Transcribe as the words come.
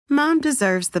Mom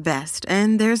deserves the best,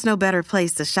 and there's no better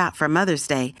place to shop for Mother's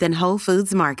Day than Whole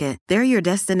Foods Market. They're your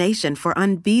destination for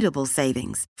unbeatable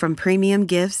savings, from premium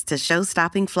gifts to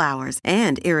show-stopping flowers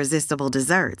and irresistible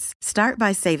desserts. Start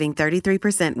by saving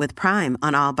 33% with Prime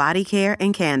on all body care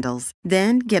and candles.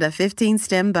 Then get a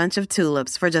 15-stem bunch of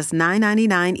tulips for just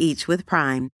 $9.99 each with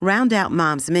Prime. Round out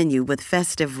Mom's menu with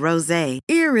festive rosé,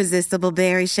 irresistible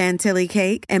berry chantilly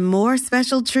cake, and more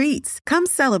special treats. Come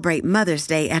celebrate Mother's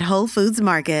Day at Whole Foods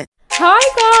Market.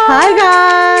 Hi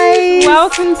guys!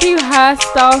 Welcome to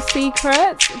Hairstyle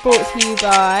Secrets, brought to you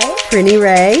by Prinny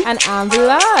Ray and Amber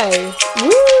Lowe.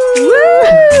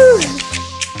 Woo!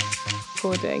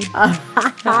 Recording.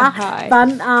 Hi.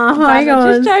 Fun. Oh my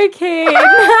God. Just joking.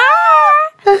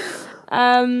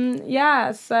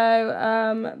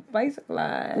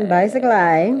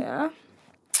 Basically.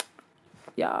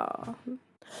 Yeah.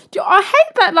 I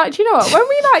hate that, like, do you know what? When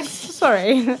we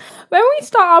when we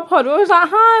start our pod, we was like,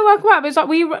 hi, welcome back. But it's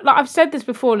like, I've said this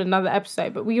before in another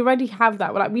episode, but we already have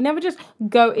that. We never just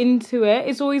go into it.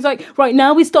 It's always like, right,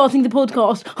 now we're starting the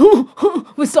podcast.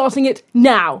 We're starting it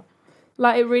now.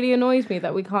 Like, it really annoys me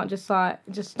that we can't it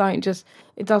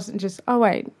doesn't just, oh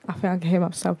wait, I think I can hear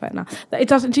myself better now. It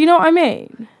doesn't, do you know what I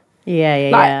mean?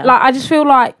 Yeah. Like, I just feel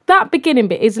like that beginning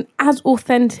bit isn't as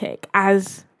authentic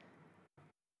as...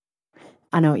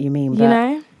 I know what you mean, but... You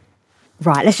know?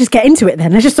 Right, let's just get into it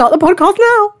then. Let's just start the podcast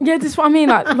now. Yeah, that's what I mean.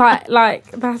 Like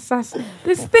that's this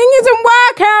thing isn't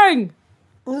working.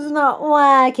 It's not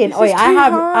working. This is I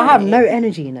have no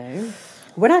energy, you know.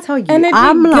 When I tell you, energy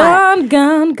I'm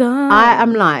gone. I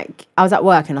am like, I was at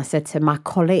work and I said to my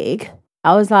colleague,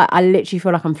 I was like, I literally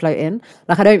feel like I'm floating.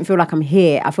 Like, I don't feel like I'm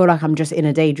here. I feel like I'm just in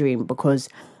a daydream because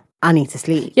I need to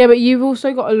sleep. Yeah, but you've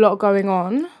also got a lot going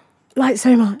on. Like,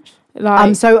 so much. Like,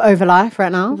 I'm so over life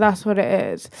right now. That's what it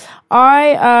is.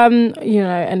 I,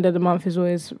 end of the month is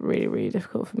always really, really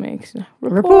difficult for me. Cause,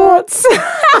 reports.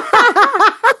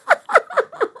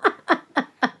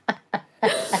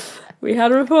 We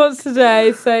had reports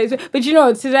today, but you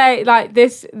know, today, like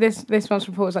this month's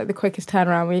report is like the quickest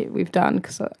turnaround we've done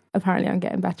because apparently I'm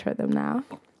getting better at them now.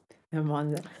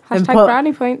 Hashtag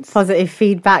brownie points. Positive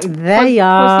feedback. There you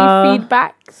are. Positive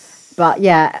feedbacks. But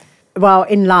yeah. Well,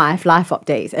 in life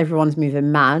updates, everyone's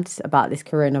moving mad about this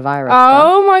coronavirus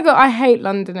stuff. My God, I hate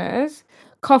Londoners.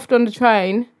 Coughed on the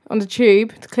train, on the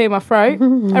tube, to clear my throat.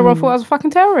 Everyone thought I was a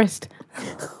fucking terrorist.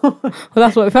 Well,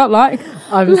 that's what it felt like.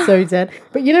 I'm so dead.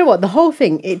 But you know what? The whole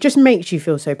thing, it just makes you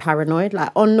feel so paranoid.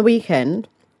 Like, on the weekend...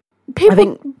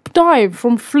 People die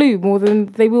from flu more than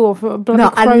they will for a bloody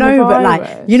coronavirus. I know, but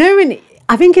like, you know when...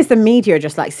 I think it's the media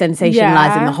just like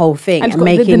sensationalizing the whole thing and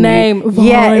making the name.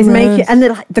 Yeah, it's making, and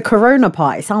the corona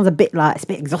part. It sounds a bit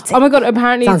exotic. Oh my God!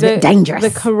 Apparently, sounds a bit dangerous.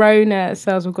 The corona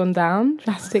sales have gone down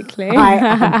drastically. I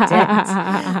am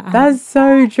dead. That's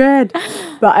so dread.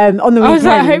 But on the weekend, I was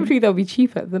like, hopefully they'll be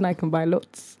cheaper. Then I can buy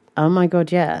lots. Oh my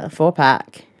God! Yeah,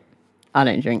 4-pack. I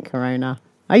don't drink Corona.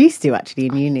 I used to actually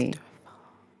in uni.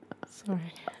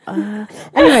 Sorry.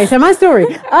 Anyway, so my story.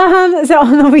 So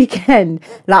on the weekend,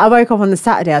 like I woke up on the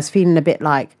Saturday, I was feeling a bit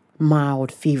like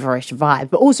mild feverish vibe,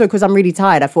 but also because I'm really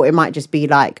tired, I thought it might just be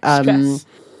like stress.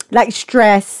 Like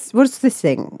stress. What's this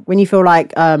thing when you feel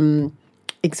like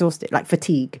exhausted, like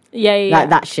fatigue? Yeah. Like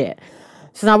that shit.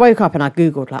 So then I woke up and I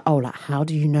Googled like, how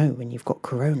do you know when you've got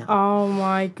corona? Oh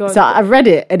my God. So I read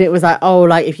it and it was like,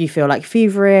 like if you feel like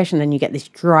feverish and then you get this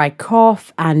dry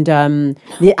cough and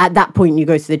at that point you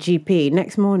go to the GP.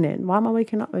 Next morning, why am I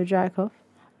waking up with a dry cough?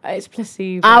 It's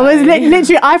placebo. I was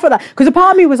literally, I thought that, because a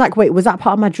part of me was like, wait, was that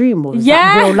part of my dream or was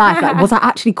that real life? Like, was I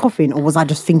actually coughing or was I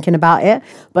just thinking about it?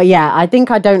 But yeah, I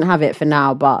think I don't have it for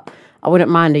now, but I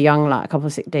wouldn't mind a couple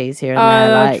of sick days here and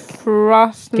there. Like,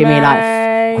 trust give me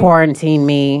like quarantine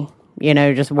me,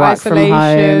 just work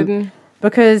isolation. from home.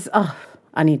 Because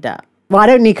I need that. Well, I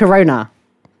don't need corona.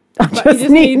 You just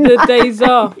need the days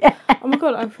off. Yeah. Oh my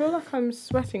God, I feel like I'm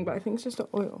sweating, but I think it's just the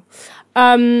oil.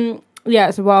 Yeah,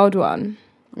 it's a wild one.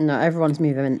 No, everyone's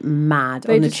moving mad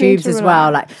on the tubes as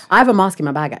well. Like, I have a mask in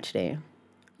my bag actually.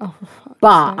 Oh, for fuck's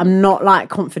but sake. I'm not like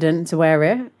confident to wear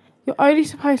it. You're only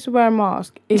supposed to wear a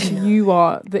mask if you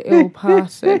are the ill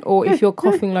person or if you're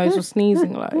coughing loads or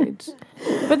sneezing loads.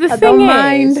 But the thing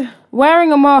is,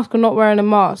 wearing a mask or not wearing a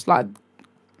mask, like,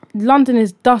 London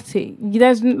is dirty.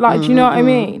 There's like, do you know what I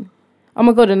mean? Oh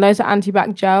my God, and those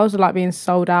anti-bac gels are like being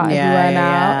sold out everywhere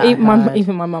now.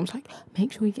 Even my mum's like,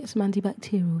 make sure you get some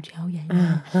antibacterial gel.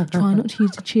 Yeah. Try not to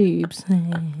use the tubes.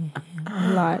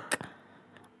 Like...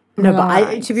 No,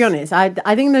 but to be honest, I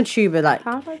think the tube are like...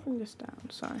 How do I bring this down?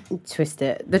 Sorry. Twist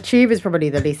it. The tube is probably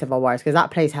the least of our worries because that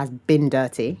place has been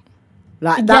dirty.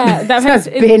 Like that has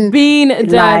been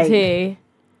dirty.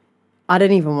 I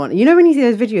don't even want... You know when you see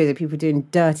those videos of people doing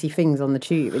dirty things on the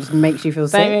tube, it just makes you feel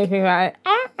sick. Don't make me like...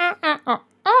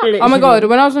 Oh my God,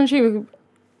 when I was on tube...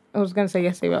 I was going to say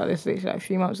yesterday, but this literally like a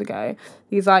few months ago.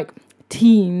 These like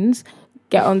teens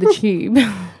get on the tube.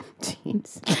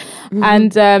 Teens.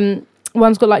 And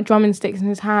one's got like drumming sticks in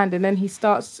his hand, and then he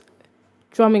starts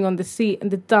drumming on the seat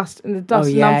and the dust and the dust.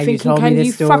 Oh, yeah, and I'm thinking, can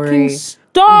you story. fucking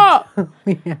stop?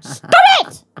 Yeah. Stop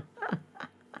it!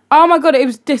 Oh my God, it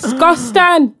was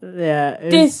disgusting. Yeah.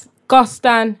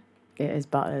 Disgusting. It is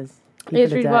butters.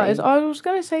 It's really butters. I was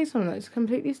going to say something that's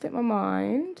completely slipped my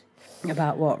mind.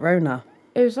 About what? Rona?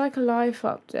 It was like a life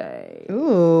update.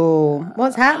 Ooh,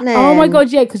 what's happening? Oh my God,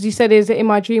 yeah, because you said, is it in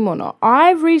my dream or not?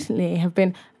 I recently have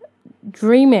been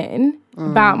dreaming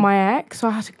about my ex, so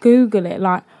I had to Google it,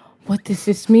 like, what does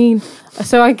this mean?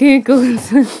 So I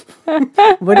Googled...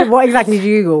 what exactly did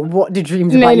you Google? What do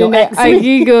dreams about your ex I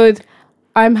mean? Googled,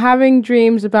 I'm having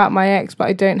dreams about my ex, but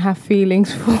I don't have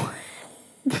feelings for him.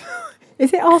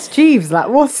 Is it Ask Jeeves? Like,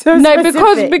 what's so No,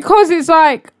 specific? because it's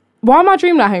like... Why am I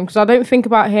dreaming about him? Because I don't think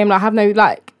about him. Like, I have no,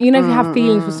 like, you know, if you have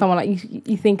feelings for someone, like,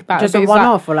 you think about Just it. a It's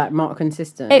one-off or, like, not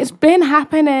consistent? It's been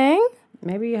happening.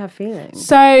 Maybe you have feelings.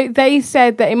 So they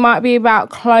said that it might be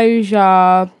about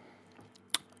closure,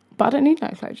 but I don't need no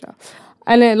closure.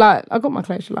 And then, like, I got my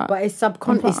closure, like. But it's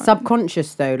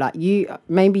subconscious, though. Like,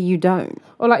 maybe you don't.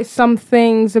 Or, like, some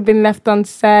things have been left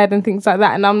unsaid and things like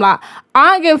that. And I'm like,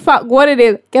 I don't give a fuck what it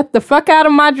is. Get the fuck out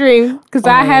of my dream. Because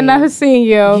I had never seen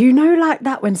you. You know, like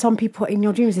that when some people in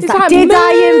your dreams, it's like, like, did move,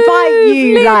 I invite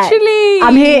you? literally. Like,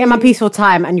 I'm here in my peaceful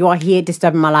time and you are here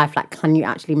disturbing my life. Like, can you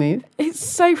actually move? It's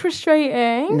so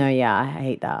frustrating. No, yeah, I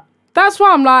hate that. That's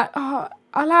why I'm like, oh,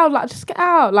 allowed, like, just get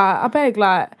out. Like, I beg,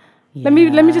 like, let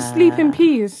me just sleep in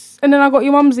peace. And then I got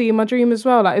your mumsy in my dream as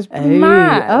well. Like, it's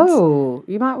mad. Oh,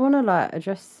 you might want to, like,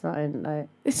 address something, like...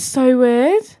 It's so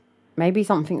weird. Maybe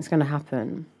something's going to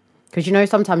happen. Because, you know,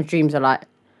 sometimes dreams are like,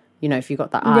 you know, if you got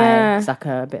that eye, it's like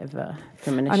a bit of a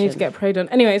premonition. I need to get prayed on.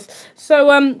 Anyways, so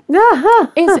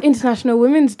it's International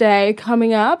Women's Day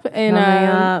coming up in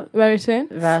very soon.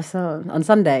 On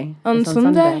Sunday. On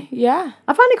Sunday, yeah.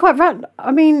 I find it quite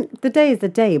I mean, the day is the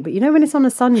day, but you know when it's on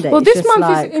a Sunday. Well, it's this just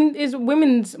month is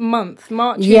Women's Month.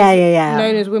 March is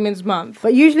known as Women's Month.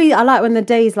 But usually I like when the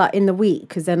day is like in the week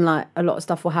because then like a lot of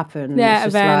stuff will happen. Yeah,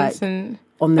 it's events just, like, and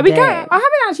on the day. I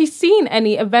haven't actually seen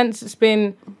any events that's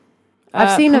been.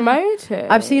 I've seen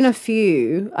a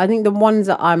few. I think the ones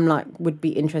that I'm like would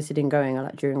be interested in going are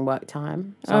like during work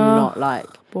time. So I'm not like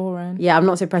boring. Yeah, I'm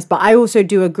not so pressed. But I also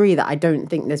do agree that I don't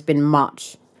think there's been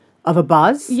much of a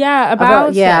buzz. Yeah,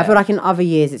 about it. I feel like in other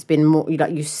years it's been more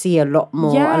like you see a lot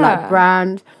more. Yeah. And like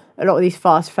a lot of these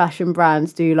fast fashion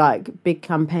brands do like big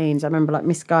campaigns. I remember like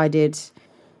Missguided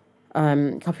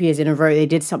a couple of years in a row they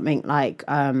did something like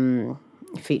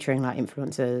featuring like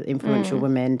influential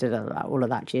women, all of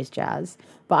that jazz.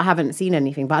 But I haven't seen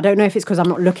anything. But I don't know if it's because I'm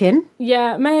not looking.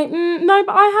 Yeah, no,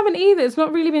 but I haven't either. It's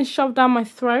not really been shoved down my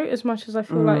throat as much as I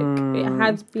feel like it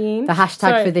has been. The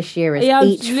hashtag for this year is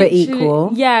each for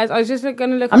equal. Yeah, I was just going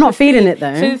to look. I'm not feeling it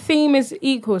though. So the theme is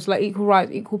equal, so like equal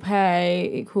rights, equal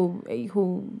pay,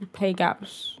 equal pay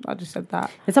gaps. I just said that.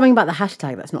 There's something about the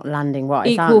hashtag that's not landing right.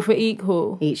 Equal for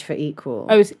equal. Each for equal.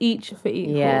 Oh, it's each for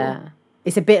equal. Yeah.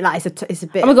 It's a bit like it's a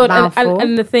bit. Oh my god! And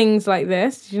and the things like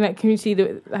this. Can you see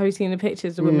have you seen the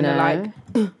pictures? The women are like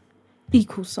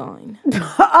equal sign.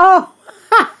 Oh,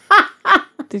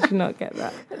 did you not get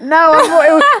that? No, I thought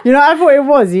it was, I thought it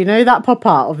was. You know that pop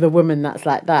art of the woman that's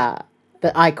like that, the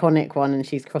iconic one, and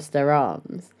she's crossed her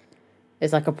arms.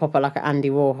 It's like a pop art, like an Andy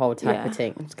Warhol type of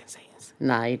thing. I was gonna say yes.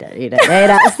 No, you don't. Hey,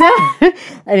 that's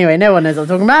anyway. No one knows what I'm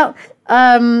talking about.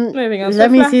 Moving on.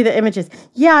 Let me see the images.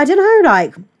 Yeah, I don't know.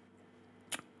 Like.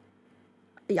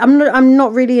 I'm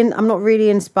not really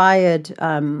inspired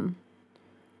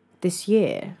this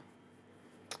year.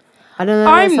 I don't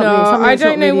know. I'm not. I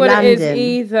don't know what it is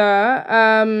either.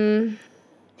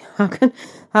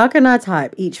 How can I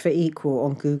type each for equal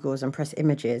on Google's and press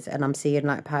images and I'm seeing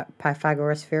like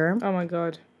Pythagoras theorem? Oh my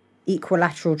god.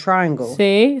 Equilateral triangle.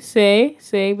 See,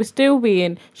 we're still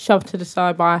being shoved to the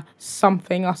side by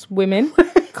something, us women.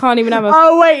 Can't even have a...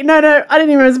 Oh, wait, no, I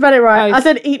didn't even spell it right. I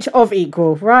said each of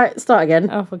equal. Right, start again.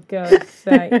 Oh, for God's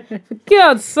sake. For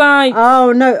God's sake.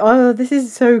 Oh, no. Oh, this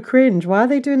is so cringe. Why are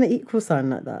they doing the equal sign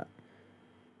like that?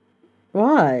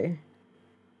 Why?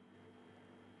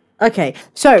 Okay,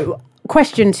 so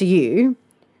question to you.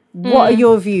 What are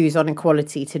your views on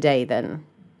equality today then?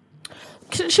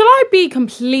 Shall I be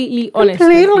completely honest?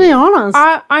 Completely honest.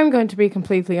 I'm going to be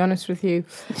completely honest with you,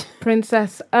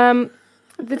 princess. The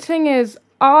thing is,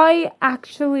 I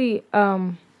actually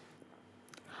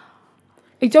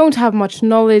I don't have much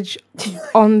knowledge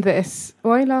on this.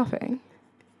 Why are you laughing?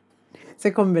 It's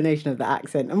a combination of the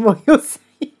accent and what you're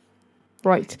saying.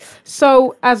 Right.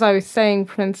 So, as I was saying,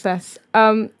 Princess,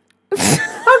 how can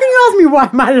you ask me why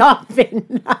am I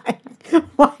laughing? Like,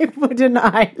 why wouldn't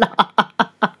I laugh?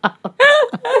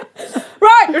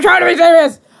 Right, you're trying to be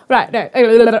serious. Right, no.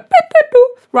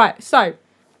 Right, so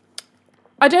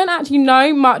I don't actually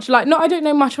know much. Like, not I don't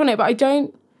know much on it, but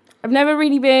I've never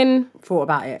really been thought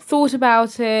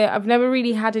about it. I've never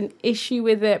really had an issue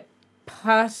with it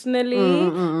personally.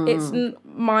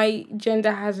 My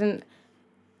gender hasn't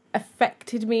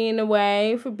affected me in a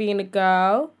way for being a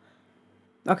girl.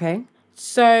 Okay.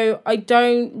 So I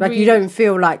don't you don't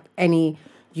feel like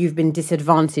you've been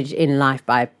disadvantaged in life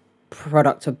by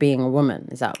product of being a woman.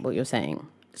 Is that what you're saying?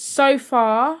 So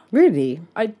far, really,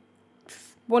 I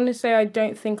want to say I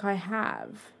don't think I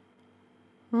have.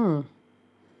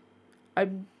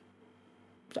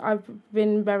 I've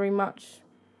been very much.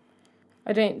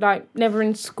 I don't never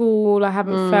in school. I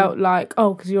haven't felt like,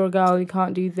 oh, because you're a girl, you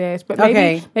can't do this. But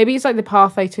maybe it's like the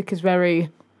path I took is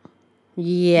very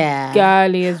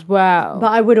girly as well.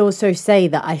 But I would also say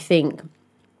that I think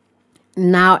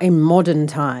now in modern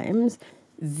times,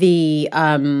 the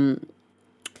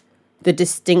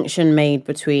distinction made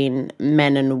between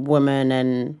men and women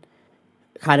and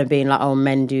kind of being like, oh,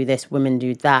 men do this, women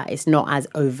do that, it's not as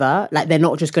overt. Like, they're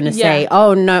not just going to say,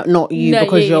 oh, no, not you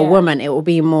because you're a woman. It will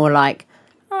be more like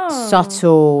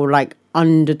subtle, like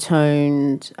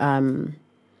undertoned kind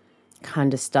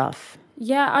of stuff.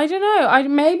 Yeah, I don't know.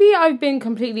 Maybe I've been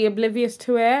completely oblivious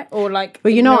to it, or like.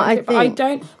 But you know what I think? But I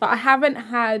don't. But I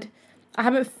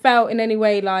haven't felt in any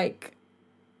way like.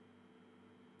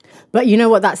 But you know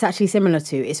what that's actually similar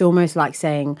to? It's almost like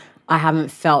saying, I haven't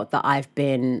felt that I've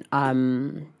been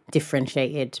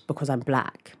differentiated because I'm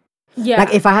black. Yeah.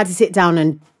 Like, if I had to sit down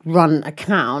and run a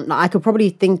count, like, I could probably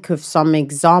think of some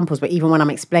examples, but even when I'm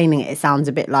explaining it, it sounds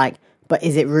a bit like, but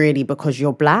is it really because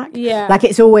you're black? Yeah. Like,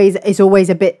 it's always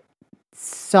a bit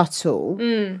subtle.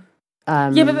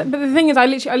 But the thing is, I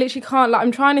literally can't. Like,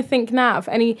 I'm trying to think now of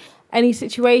any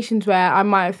situations where I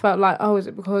might have felt like, oh, is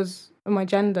it because of my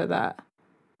gender that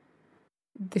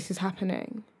this is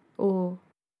happening, or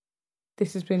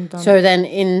this has been done? So then,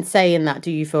 in saying that, do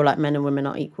you feel like men and women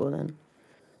are equal then?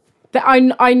 That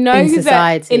I know in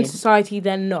society. that in society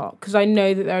they're not, because I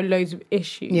know that there are loads of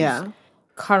issues.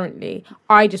 Currently,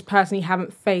 I just personally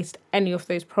haven't faced any of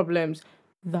those problems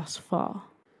thus far.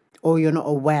 Or you're not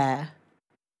aware.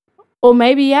 Or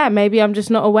maybe I'm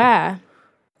just not aware.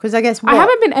 Because I guess I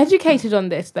haven't been educated on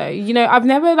this though. You know, I've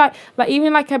never like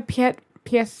even like a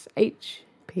PSH.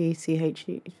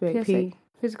 PCHE.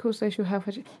 Physical Social Health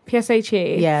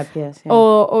PSHE. Yeah, PS. Yeah.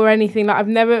 Or anything like I've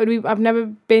never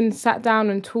been sat down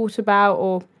and taught about,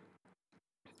 or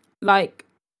like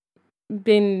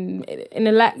been in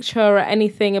a lecture or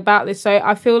anything about this. So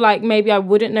I feel like maybe I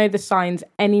wouldn't know the signs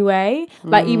anyway.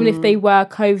 Like even if they were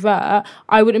covert,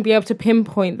 I wouldn't be able to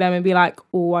pinpoint them and be like,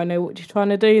 oh, I know what you're trying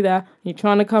to do there. You're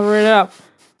trying to cover it up.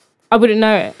 I wouldn't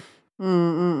know it.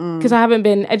 Because I haven't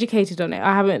been educated on it.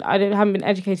 I haven't been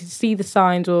educated to see the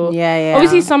signs, or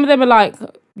obviously some of them are like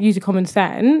using common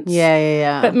sense.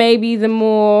 But maybe the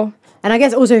more, and I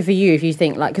guess also for you, if you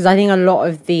think like, because I think a lot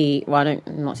of I'm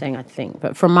not saying I think,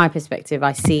 but from my perspective,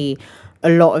 I see a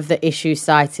lot of the issues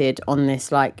cited on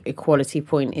this like equality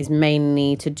point is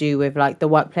mainly to do with like the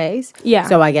workplace. Yeah.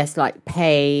 So I guess like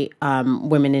pay,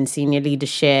 women in senior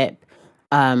leadership.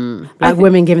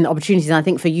 Women given the opportunities, and I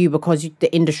think for you, because the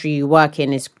industry you work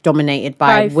in is dominated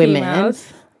by women. Females.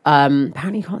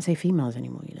 Apparently you can't say females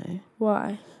anymore. You know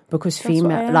why? Because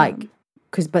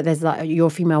but there's like, you're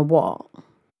female what?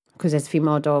 Because there's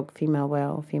female dog, female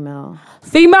whale, female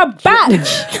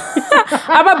batch.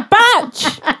 I'm a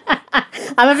batch.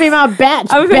 I'm a female batch.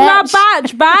 I'm a female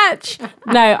batch.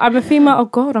 No, I'm a female. Oh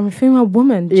God, I'm a female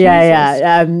woman. Jesus.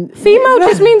 Yeah. Female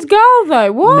just means girl,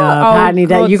 though. What? No, apparently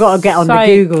that you got to get on the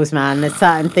Googles, man. There's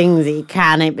certain things that you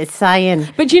can't be saying.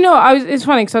 But you know, it's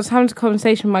funny because I was having a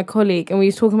conversation with my colleague, and we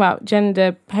was talking about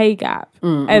gender pay gap,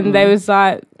 and they was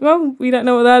like, "Well, we don't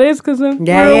know what that is because we're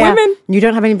women." You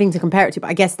don't have anything to compare it to, but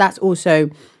I guess that's also.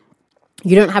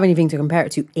 You don't have anything to compare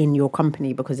it to in your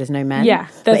company because there's no men. Yeah,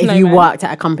 but if you worked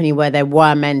at a company where there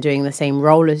were men doing the same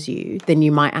role as you, then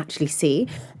you might actually see.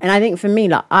 And I think for me,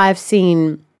 like I've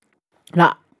seen,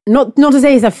 like not to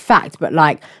say it's a fact, but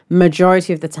like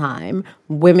majority of the time,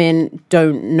 women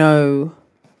don't know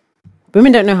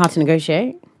how to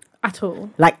negotiate at all.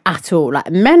 Like at all.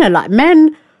 Like men.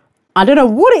 I don't know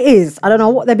what it is. I don't know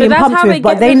what they're being pumped with,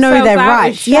 but they know their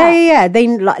rights. Yeah. They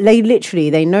literally,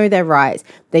 they know their rights.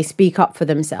 They speak up for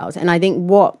themselves. And I think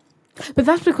what But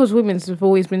that's because women have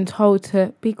always been told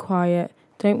to be quiet.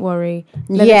 Don't worry.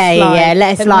 Let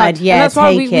it slide. Yeah, and that's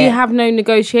why we have no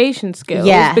negotiation skills.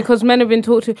 Yeah. Because men have been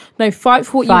taught to fight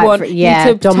for what you want. You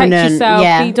need to protect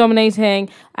yourself, be dominating.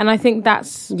 And I think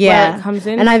that's where it comes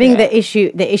in. And I think the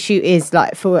issue is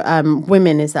like for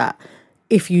women is that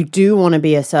if you do want to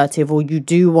be assertive or you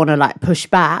do want to like push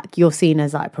back, you're seen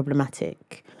as like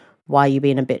problematic. Why are you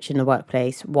being a bitch in the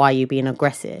workplace? Why are you being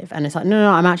aggressive? And it's like, no,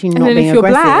 I'm actually not being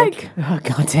aggressive. Black, oh,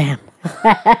 goddamn. You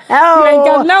ain't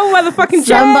got no motherfucking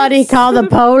Somebody call the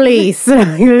police.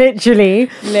 Literally.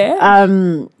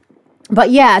 Yeah.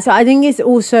 But yeah, so I think it's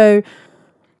also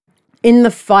in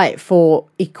the fight for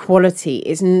equality,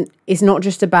 it's not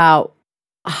just about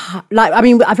like, I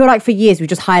mean, I feel like for years we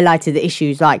just highlighted the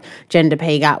issues like gender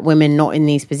pay gap, women not in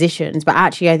these positions. But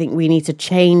actually, I think we need to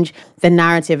change the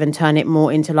narrative and turn it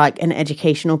more into like an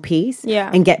educational piece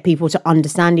and get people to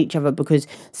understand each other, because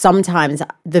sometimes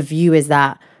the view is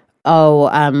that,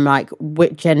 like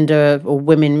with gender or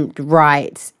women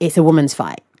rights, it's a woman's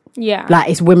fight. Yeah. Like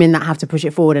it's women that have to push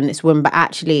it forward and it's women. But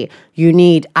actually, you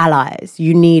need allies.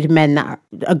 You need men that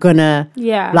are gonna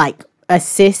like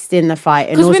assist in the fight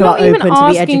and also are open to be educated. Because we're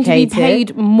not even asking to be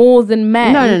paid more than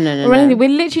men. No. Or anything. We're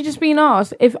literally just being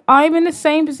asked, if I'm in the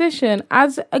same position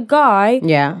as a guy,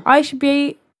 I should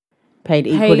be paid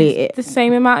equally the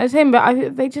same amount as him.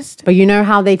 But they just... But you know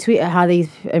how they tweet it, how these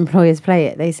employers play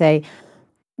it? They say,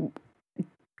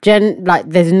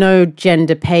 there's no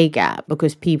gender pay gap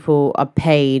because people are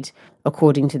paid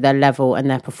according to their level and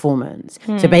their performance.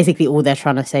 So basically all they're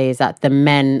trying to say is that the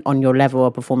men on your level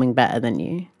are performing better than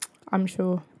you. I'm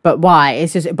sure. But why?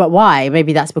 But why?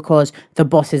 Maybe that's because the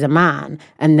boss is a man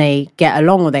and they get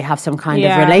along or they have some kind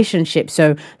of relationship.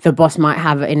 So the boss might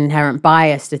have an inherent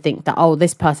bias to think that,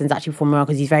 this person's actually performing well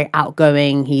because he's very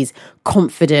outgoing, he's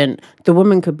confident. The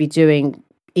woman could be doing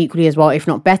equally as well, if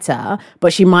not better,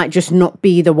 but she might just not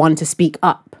be the one to speak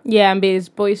up. Yeah, and be as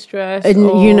boisterous.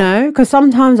 And, you know, because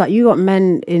sometimes like you got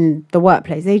men in the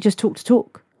workplace, they just talk to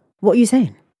talk. What are you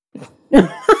saying? You know?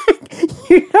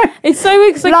 It's so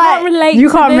weird because I can't relate. You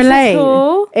can't relate. At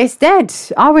all. It's dead.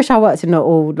 I wish I worked in an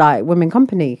all like women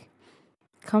company.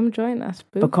 Come join us,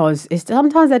 boo. Because it's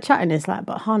sometimes they're chatting. It's like,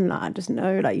 but hun, like, I just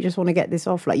know, like, you just want to get this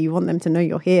off. Like, you want them to know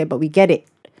you're here, but we get it.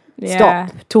 Yeah.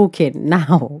 Stop talking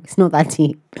now. It's not that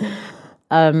deep.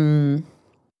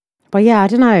 But yeah, I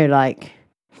don't know. Like,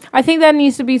 I think there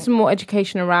needs to be some more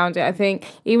education around it. I think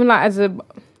even like as a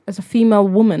female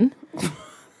woman.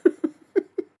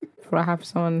 I have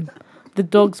the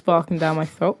dog's barking down my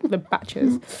throat, the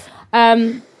batches.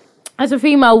 As a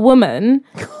female woman,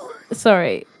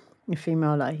 sorry. A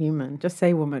female like human. Just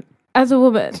say woman. As a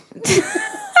woman.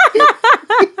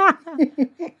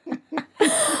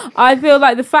 I feel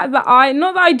like the fact that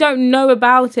not that I don't know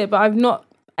about it, but I've not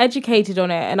educated on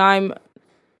it and I'm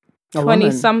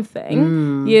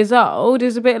 20-something years old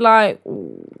is a bit like,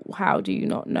 how do you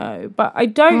not know? But I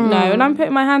don't know, and I'm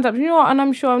putting my hands up. You know what? And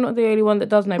I'm sure I'm not the only one that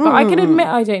does know. But I can admit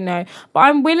I don't know. But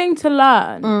I'm willing to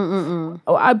learn.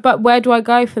 But where do I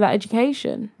go for that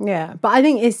education? Yeah, but I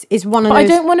think it's one of but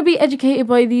those... I don't want to be educated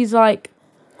by these like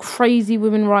crazy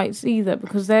women rights either,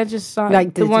 because they're just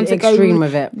like the ones that go extreme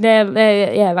with it. They're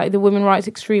like the women rights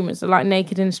extremists. They're like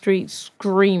naked in the streets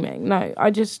screaming. No,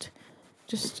 I just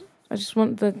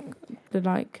want the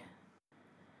like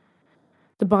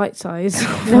the bite size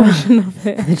version of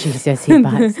it. The GCSE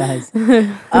bite size.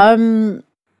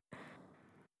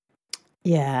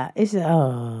 Yeah, it's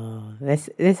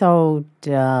this old.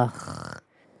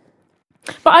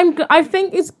 But I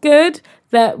think it's good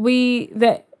that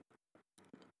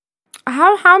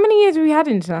How many years have we had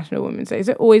International Women's Day? Has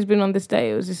it always been on this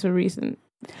day, or is this a recent?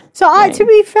 So to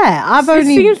be fair, it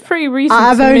seems pretty recent.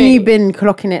 I've only been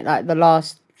clocking it like the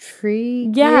last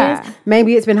 3 years.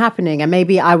 Maybe it's been happening, and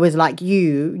maybe I was like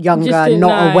you, younger,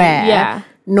 not aware,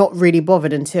 not really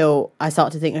bothered until I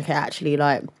start to think, okay, actually,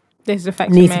 like this is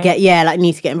affecting me. Need to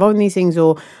get involved in these things,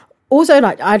 or also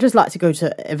like I just like to go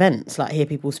to events, like hear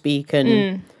people speak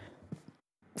and.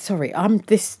 Sorry, I'm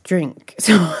this drink.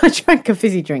 So I drank a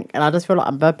fizzy drink and I just feel like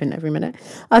I'm burping every minute.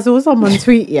 I saw someone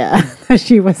tweet,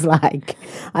 she was like,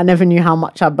 I never knew how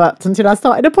much I burped until I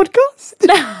started a podcast.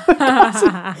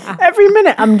 Every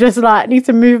minute I'm just like, need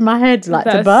to move my head like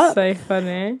to burp. That's so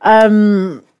funny.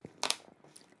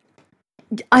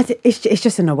 It's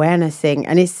just an awareness thing,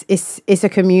 and it's a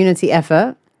community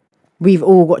effort. We've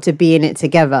all got to be in it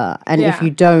together, and if you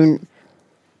don't,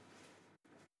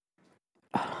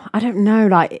 I don't know,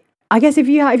 like, I guess if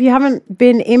you haven't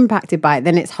been impacted by it,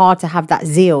 then it's hard to have that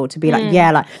zeal to be like,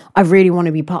 yeah, like I really want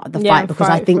to be part of the fight because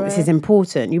I think this is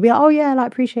important. You'll be like, oh yeah, like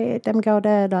appreciate it, them girl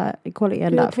there, like equality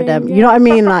and that for them. You know what I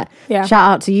mean? Like shout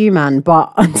out to you, man.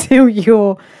 But until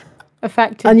you're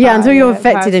affected, until you're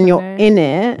affected and you're in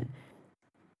it,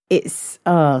 it's.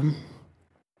 But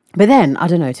then I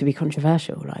don't know. To be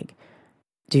controversial, like,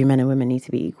 do men and women need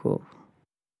to be equal?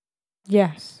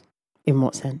 Yes. In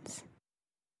what sense?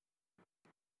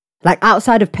 Like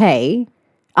outside of pay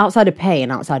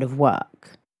and outside of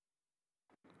work.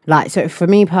 Like, so for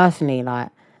me personally, like,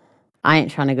 I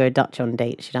ain't trying to go Dutch on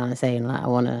dates, you know what I'm saying? Like, I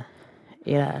want to,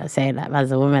 you know, say like,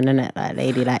 as a woman, innit? Like,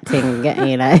 lady, like, ting, get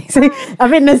me, like. So I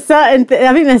think there's certain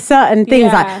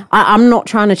things, like, I'm not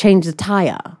trying to change the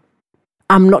tire.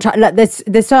 I'm not trying, like,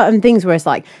 there's certain things where it's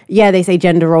like, yeah, they say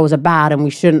gender roles are bad and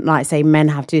we shouldn't, like, say men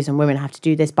have to do this and women have to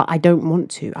do this, but I don't want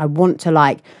to. I want to,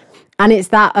 like, and it's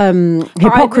that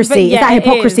hypocrisy. It's that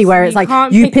hypocrisy where it's like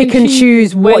you pick and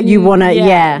choose what you want to.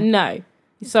 Yeah. No,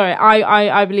 sorry.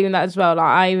 I believe in that as well. Like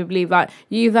I believe like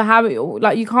you either have it, or,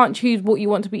 like you can't choose what you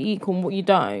want to be equal and what you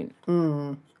don't.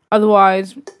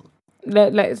 Otherwise,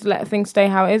 let's let things stay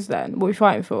how it is. Then what are we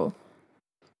fighting for?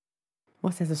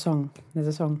 There's a song. There's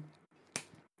a song.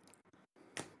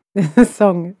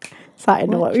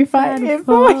 Starting to what we fighting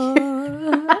for.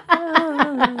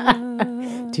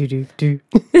 Do.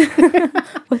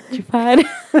 What you find?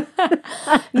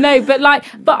 No, but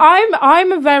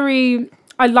I'm a very.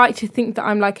 I like to think that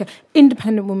I'm like an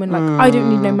independent woman. Like I don't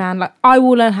need no man. Like I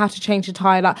will learn how to change a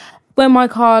tire. Like when my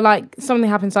car, like something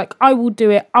happens, like I will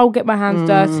do it. I'll get my hands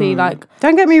dirty. Like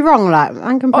don't get me wrong. Like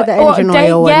I can put the engine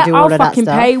oil and do all of that stuff. I'll fucking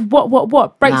pay.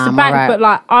 What breaks the bank? Right. But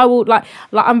like I will like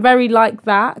I'm very like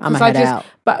that. But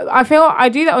I feel I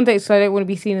do that on dates, so I don't want to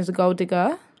be seen as a gold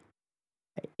digger.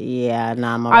 Yeah,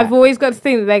 I've always got to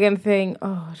think that they're going to think,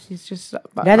 oh, she's just.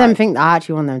 Let them think that. I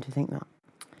actually want them to think that.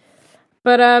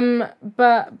 But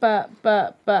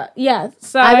yeah.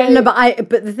 So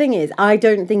but the thing is, I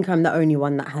don't think I'm the only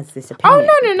one that has this opinion.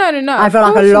 Oh no. I feel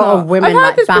like a lot of women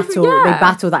like battle. They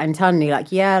battle that internally.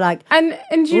 Like and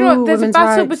you know what? There's a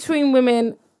battle between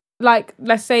women. Like,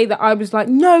 let's say that I was like,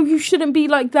 no, you shouldn't be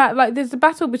like that. Like, there's a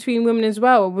battle between women as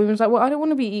well. Women's like, well, I don't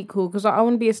want to be equal because I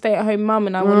want to be a stay-at-home mum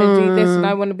and I want to do this and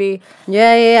I want to be...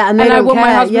 Yeah. And I want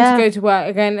my husband to go to work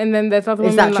again. And then there's other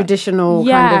women that traditional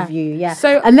kind of view, yeah.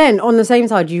 So, and then on the same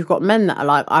side, you've got men that are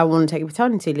like, I want to take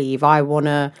paternity leave. I want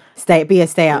to be a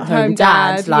stay-at-home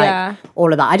dad. Like,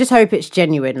 all of that. I just hope it's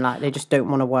genuine. Like, they just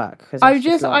don't want to work. I've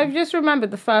just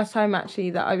remembered the first time, actually,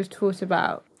 that I was taught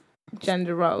about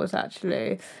gender roles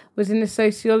was in the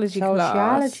sociology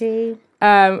class in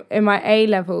my A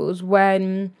levels,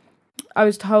 when I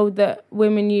was told that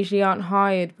women usually aren't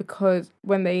hired because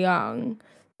when they're young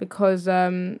because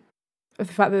of the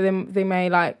fact that they may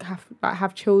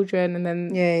have children and then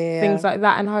things like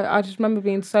that. And I just remember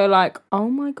being so like, oh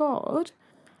my god,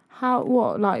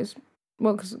 because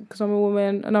I'm a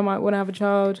woman and I might want to have a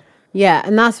child. Yeah,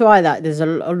 and that's why there's a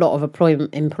lot of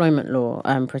employment law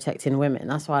protecting women.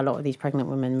 That's why a lot of these pregnant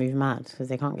women move mad, because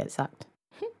they can't get sacked.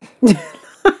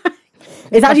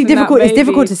 It's actually difficult. It's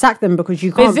difficult to sack them because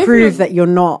you can't prove that you're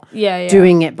not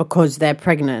doing it because they're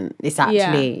pregnant. It's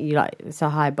actually it's a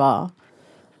high bar.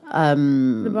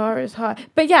 The bar is high.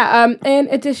 But in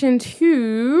addition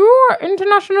to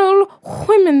International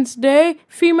Women's Day,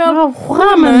 female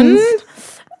women.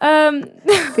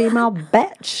 Female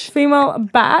batch. So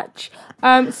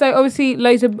obviously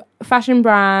loads of fashion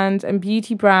brands and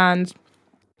beauty brands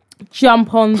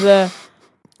jump on the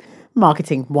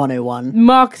Marketing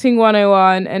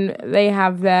 101, and they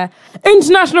have their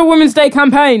International Women's Day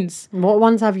campaigns. What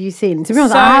ones have you seen? To be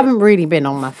honest, I haven't really been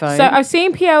on my phone. So I've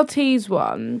seen PLT's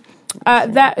one. So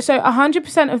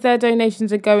 100% of their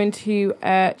donations are going to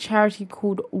a charity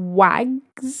called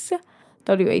WAGGS.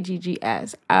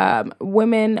 WAGGS.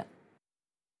 Women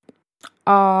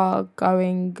are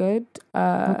going good.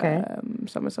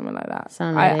 Something like that.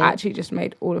 I actually just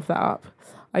made all of that up.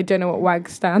 I don't know what WAG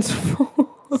stands for.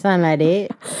 Sound like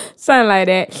it.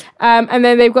 And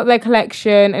then they've got their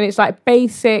collection, and it's like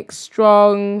basic,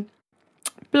 strong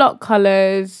block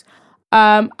colours.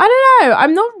 I don't know.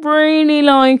 I'm not really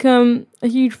like a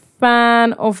huge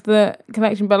fan of the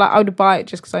collection, but like I would buy it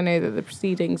just because I know that the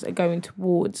proceedings are going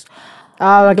towards.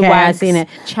 Oh, okay, I've seen it.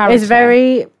 Charity. It's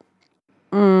very...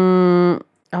 oh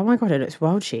my God, it looks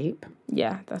well cheap.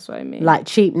 Yeah, that's what I mean. Like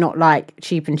cheap, not like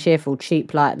cheap and cheerful.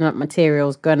 Cheap, like not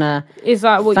materials gonna... It's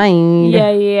like... find.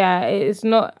 Yeah. It's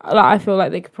not... Like I feel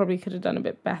like they could have done a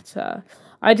bit better.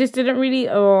 I just didn't really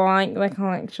like the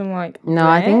collection. No,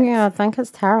 I think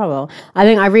it's terrible. I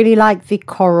think I really like the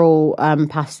coral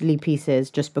pastel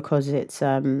pieces just because it's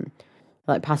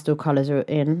like pastel colours are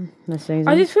in this season.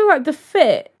 I just feel like the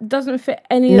fit doesn't fit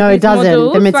any of these No, it doesn't.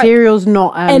 models. The material's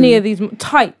not... any of these...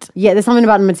 Tight. Yeah, there's something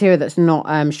about the material that's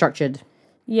not structured.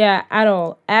 Yeah, at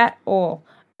all. At all.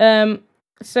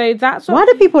 So that's... Why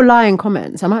do people lie in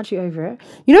comments? I'm actually over it.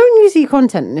 You know when you see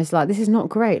content and it's like, this is not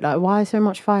great. Like, why so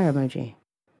much fire emoji?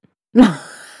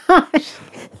 Because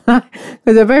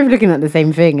they're both looking at the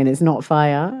same thing and it's not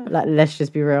fire. Like, let's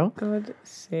just be real. God's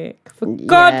sake. For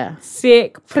God's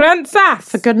sake. Princess.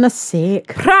 For goodness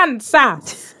sake.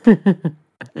 Princess.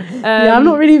 Yeah, I'm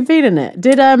not really feeling it.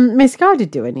 Did Misguided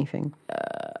do anything?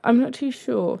 I'm not too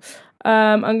sure.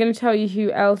 I'm going to tell you who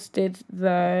else did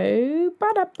though.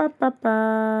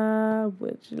 Ba-da-ba-ba-ba.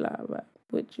 Would you rather?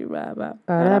 Would you rather?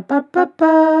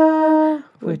 Ba-da-ba-ba-ba.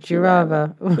 Would you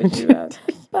rather? Would you rather?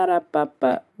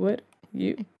 Ba-da-ba-ba. Would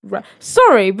you rather?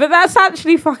 Sorry, but that's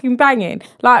actually fucking banging.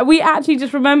 Like, we actually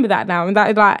just remember that now, and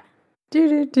that is like...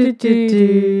 Would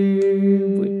you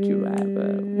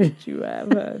rather? Would you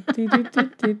rather?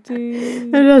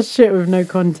 That's shit with no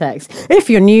context. If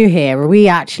you're new here, we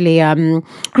actually, on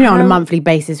a monthly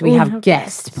basis, we have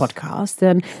guest podcasts,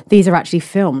 and these are actually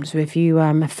filmed. So if you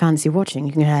fancy watching,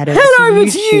 you can head over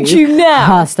to YouTube now.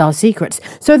 Hairstyle Secrets.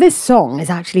 So this song is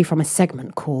actually from a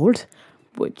segment called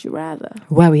Would You Rather?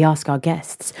 Where we ask our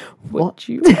guests, Would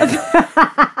you rather?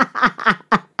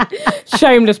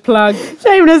 Shameless plug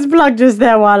just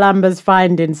there while Amber's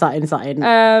finding something.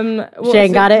 What's She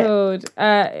ain't got it called?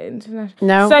 International.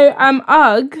 No. So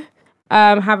UGG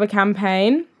have a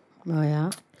campaign. Oh yeah.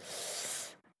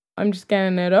 I'm just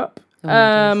getting it up.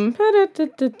 So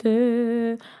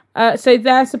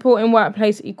they're supporting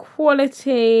workplace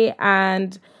equality,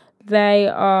 and they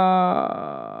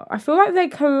are... I feel like they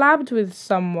collabed with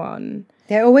someone.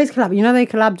 They always collab. You know they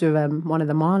collabed with one of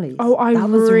the Marleys. Oh, I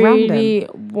really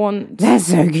want... They're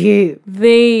so cute.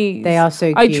 These. They are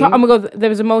so cute. Oh my God, there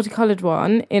was a multicoloured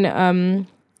one in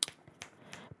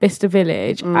Bicester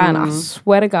Village, and I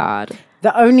swear to God...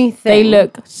 The only thing... They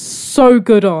look so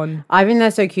good on. I think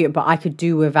they're so cute, but I could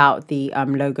do without the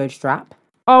logo strap.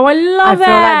 Oh, I love it. I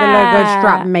feel like the logo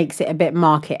strap makes it a bit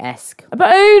market-esque.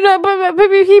 But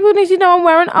people need to know I'm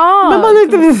wearing art.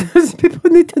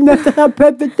 People need to know that I'm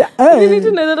wearing the art. You need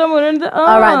to know that I'm wearing the art.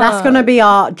 All right, that's going to be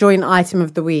our joint item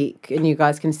of the week, and you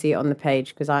guys can see it on the page,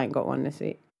 because I ain't got one this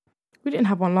week. We didn't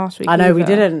have one last week. I know, either. we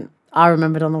didn't. I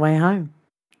remembered on the way home.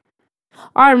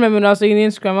 I remember when I was doing the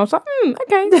Instagram, I was like,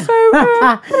 okay, so...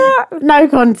 no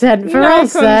content for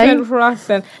us, No content for us,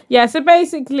 then. Yeah, so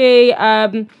basically,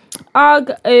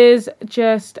 UGG is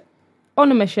just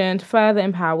on a mission to further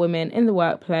empower women in the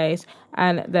workplace,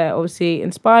 and they're obviously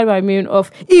inspired by a movement of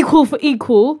equal for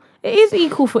equal. It is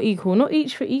equal for equal, not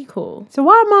each for equal. So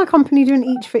why am my company doing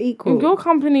each for equal? Your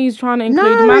company is trying to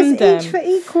include Mandem. it's each for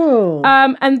equal.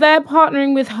 And they're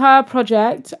partnering with Her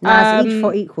Project. It's each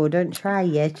for equal. Don't try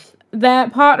it. They're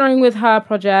partnering with Her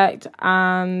Project,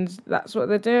 and that's what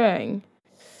they're doing.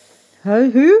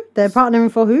 Who? They're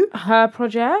partnering for who? Her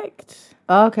Project.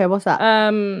 Oh, okay, what's that?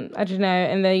 I don't know,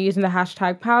 and they're using the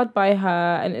hashtag Powered by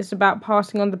Her, and it's about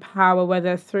passing on the power,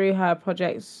 whether through Her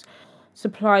Project's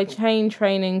supply chain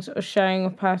trainings or sharing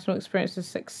of personal experience of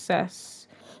success.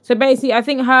 So basically, I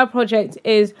think Her Project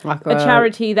is like a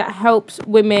charity that helps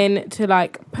women to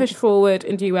push forward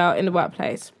and do well in the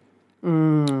workplace.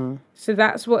 So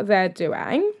that's what they're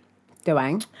doing.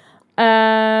 I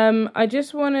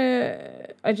just wanna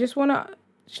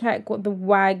check what the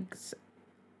WAGs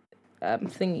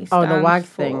thingy stands the WAG for.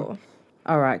 thing.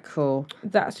 All right, cool.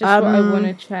 That's just what I want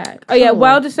to check. Oh yeah,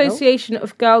 World Association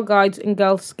of Girl Guides and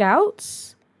Girl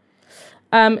Scouts.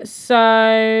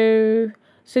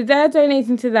 So they're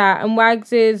donating to that, and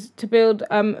WAGs is to build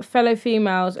fellow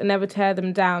females and never tear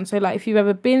them down. So if you've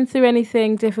ever been through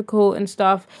anything difficult and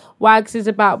stuff, WAGs is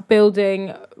about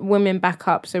building women back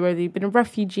up. So whether you've been a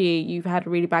refugee, you've had a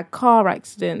really bad car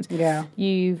accident,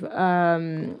 you've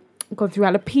gone through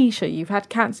alopecia, you've had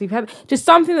cancer, you've had just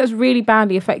something that's really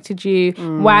badly affected you.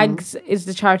 WAGs is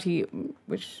the charity,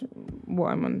 which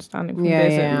what I'm understanding from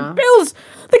this, builds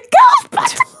the girls back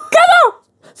together.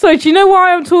 So do you know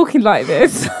why I'm talking like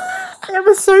this? It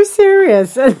was so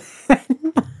serious. Do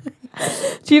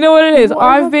you know what it is?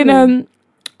 I've been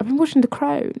watching The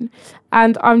Crown,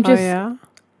 and I'm just,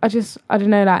 I don't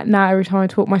know, now every time I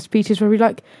talk, my speech is very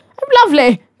I'm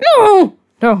lovely. No,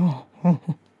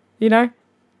 you know.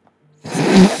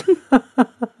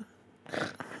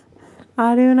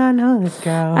 I do not know this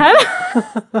girl.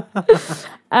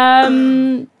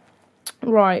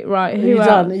 Right. Who Who else?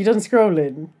 done? Are you done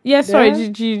scrolling? Yeah, sorry. Yeah?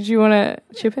 Do you want to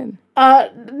chip in? No,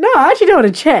 I actually don't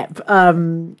want to chip.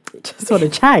 Just want to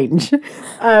change.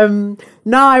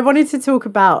 No, I wanted to talk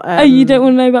about. You don't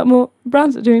want to know about more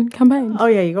brands that are doing campaigns? Oh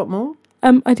yeah, you got more?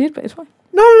 I did, but it's fine.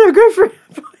 No, go for it.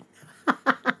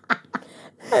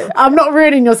 I'm not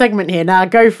ruining your segment here. Now,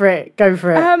 go for it.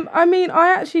 I mean,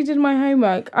 I actually did my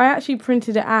homework. I actually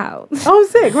printed it out. Oh,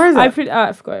 sick. Where is it?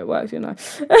 I forgot it worked, didn't I?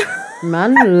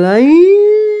 Man, I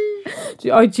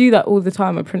do that all the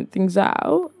time. I print things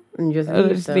out. and just I'll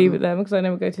just leave it there because I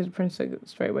never go to the printer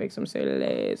straight away because I'm so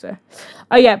lazy.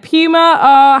 Oh yeah, Puma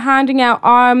are handing out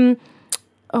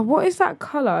what is that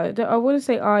colour? I want to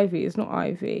say ivy. It's not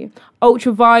ivy.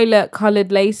 Ultraviolet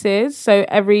coloured laces. So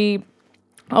every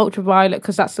ultraviolet,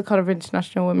 because that's the colour of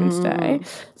International Women's Day.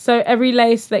 So every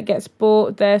lace that gets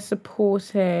bought, they're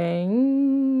supporting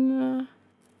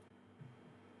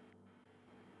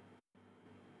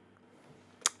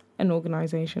an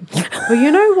organisation. But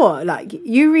you know what? Like,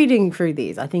 you reading through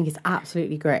these, I think it's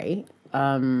absolutely great. But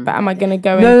am I going to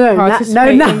go and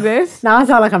participate in this? Now I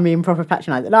sound like I'm being proper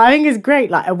patronising. No, I think it's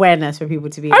great, like, awareness for people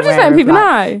to be I'm just letting people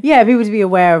know. Yeah, people to be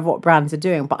aware of what brands are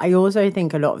doing. But I also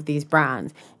think a lot of these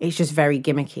brands, it's just very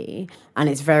gimmicky and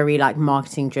it's very, like,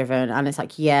 marketing driven. And it's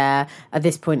like, yeah, at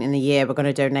this point in the year, we're going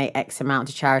to donate X amount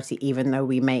to charity, even though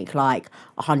we make, like,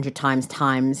 100 times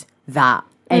that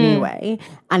anyway.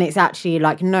 And it's actually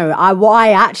like, no, what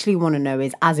I actually want to know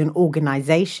is, as an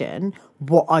organisation,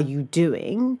 what are you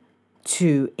doing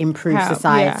to improve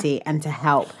society and to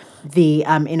help the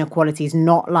inequalities,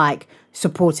 not like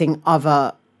supporting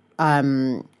other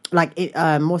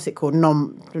what's it called,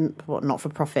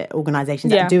 not-for-profit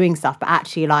organisations that are doing stuff, but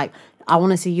actually, like, I want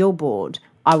to see your board,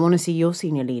 I want to see your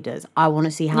senior leaders, I want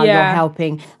to see how you're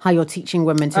helping, how you're teaching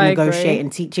women to negotiate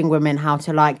and teaching women how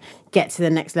to, like, get to the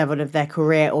next level of their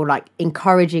career, or, like,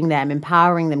 encouraging them,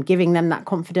 empowering them, giving them that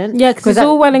confidence. Yeah, because it's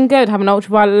all well and good having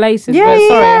ultraviolet laces, but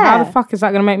how the fuck is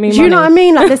that going to make me money? Do you know what I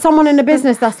mean? Like, there's someone in the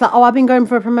business that's like, oh, I've been going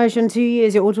for a promotion 2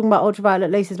 years, you're all talking about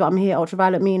ultraviolet laces, but I'm here,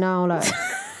 ultraviolet me now, like,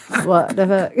 what the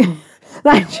fuck?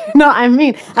 Like, do you know what I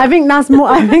mean? I think that's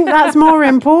more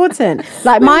important.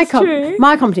 Like, my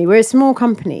company, we're a small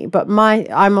company, but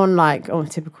I'm on, like,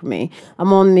 typical me.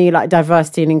 I'm on the, like,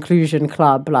 diversity and inclusion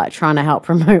club, like, trying to help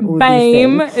promote all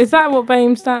BAME. these things. Is that what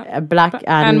BAME stands? Black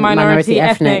and minority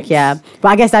ethnic, yeah. But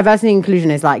I guess diversity and inclusion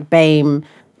is like BAME,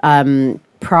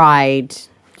 pride,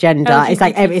 gender.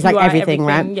 LGBTQI, it's like everything,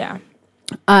 right? Yeah.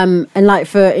 And like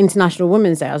for International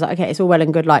Women's Day, I was like, okay, it's all well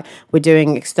and good, like, we're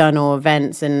doing external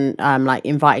events and like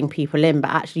inviting people in,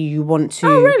 but actually you want to.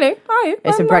 Oh really? Are you?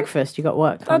 It's a breakfast. You got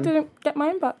work. I didn't get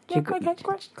my invite. Yeah, okay,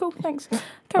 great, cool, thanks.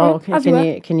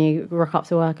 Okay. Can you rock up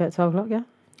to work at 12 o'clock?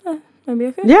 Yeah. Maybe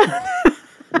okay. Yeah.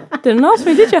 Didn't ask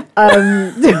me, did you?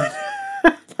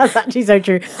 That's actually so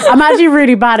true. I'm actually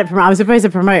really bad at promoting. I was supposed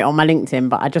to promote on my LinkedIn,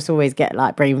 but I just always get,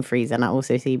 like, brain freeze, and I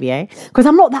also CBA. Because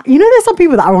I'm not that... You know, there's some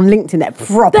people that are on LinkedIn that are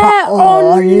proper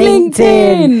on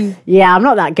LinkedIn. Yeah, I'm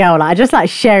not that girl. Like, I just, like,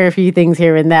 share a few things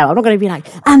here and there. I'm not going to be like,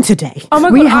 and today,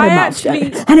 we had a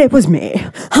milestone, and it was me.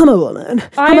 I'm a woman.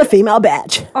 I'm a female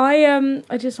bitch. I'm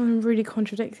really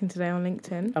contradicting today on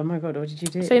LinkedIn. Oh my God, what did you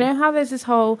do? So you know how there's this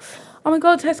whole... Oh my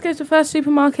God, Tesco's the first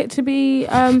supermarket to be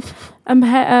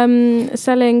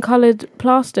selling coloured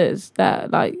plasters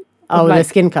that, like... the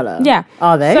skin colour? Yeah.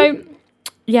 Are they? So,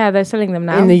 yeah, they're selling them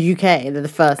now. In the UK? They're the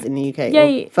first in the UK?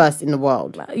 Yeah. First in the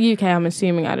world? UK, I'm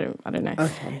assuming. I don't know.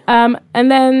 Okay.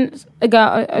 And then a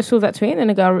girl... I saw that tweet, and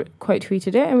then a girl quote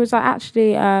tweeted it and was like,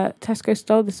 actually, Tesco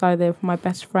stole this idea from my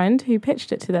best friend who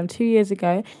pitched it to them 2 years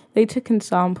ago. They took in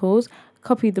samples,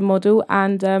 copied the model,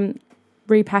 and...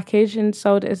 repackaged and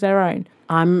sold it as their own.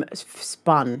 I'm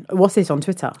spun. What's this, on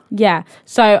Twitter? Yeah.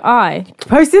 So I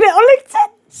posted it on LinkedIn.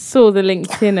 Saw the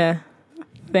LinkedIn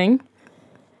thing,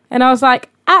 and I was like,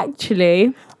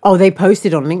 actually. Oh, they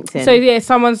posted on LinkedIn. So yeah,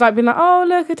 someone's like been like, oh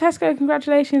look at Tesco,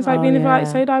 congratulations, like being invited,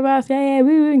 so diverse, yeah,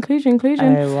 woo, inclusion.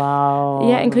 Oh wow.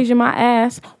 Yeah, inclusion my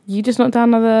ass. You just knocked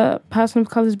down another person of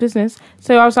colour's business.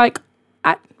 So I was like,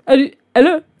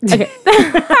 hello. Okay.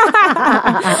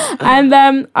 And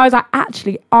I was like,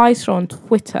 actually, I saw on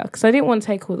Twitter, because I didn't want to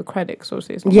take all the credit, because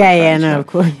obviously it's not my of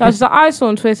course. So I was like, I saw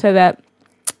on Twitter that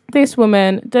this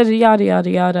woman did a yada yada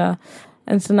yada,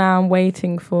 and so now I'm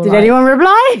waiting for. Did anyone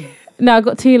reply? No, I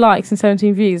got 2 likes and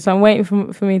 17 views, so I'm waiting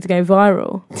for me to go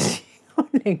viral. On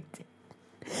LinkedIn.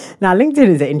 Now, LinkedIn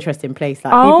is an interesting place.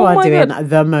 Like, people are doing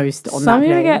the most on that place. Some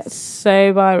people get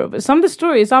so viral, but some of the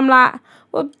stories, I'm like,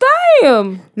 well,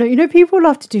 damn. No, you know, people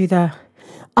love to do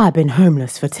I've been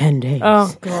homeless for 10 days.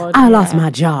 Oh, God. I lost my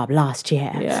job last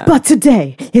year. Yeah. But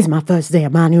today is my first day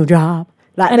of my new job.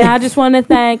 Like, And I just want to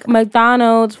thank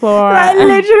McDonald's for... Like,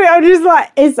 literally, I'm just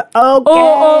like, it's okay.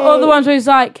 Or the ones where he's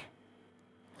like,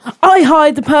 I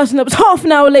hired the person that was half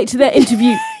an hour late to their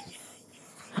interview.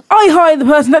 I hired the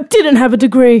person that didn't have a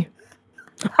degree.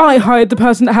 I hired the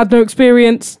person that had no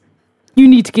experience. You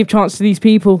need to give chance to these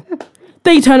people.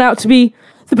 They turn out to be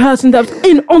the person that was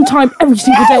in on time every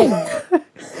single day.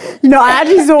 You know, I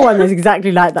actually saw one that's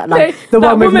exactly like that. Like the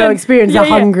one with no experience, they're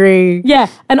hungry. Yeah,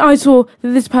 and I saw that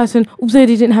this person, although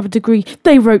they didn't have a degree,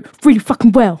 they wrote really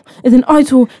fucking well. And then I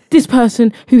saw this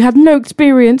person who had no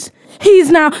experience. He's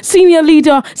now senior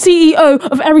leader, CEO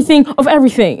of everything.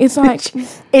 It's like...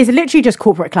 It's literally just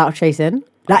corporate clout chasing.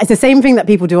 Like, it's the same thing that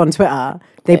people do on Twitter.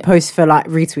 They post for, like,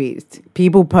 retweets.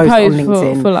 People post on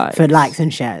LinkedIn for likes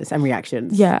and shares and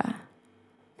reactions. Yeah.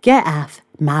 Get off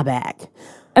my back.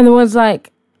 And the one's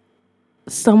like,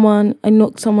 I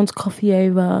knocked someone's coffee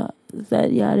over,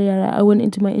 said yada yada. I went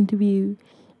into my interview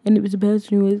and it was a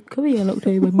person who was coffee I knocked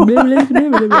over.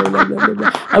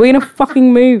 Are we in a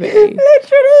fucking movie?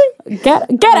 Literally. Get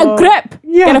a grip.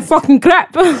 Yes. Get a fucking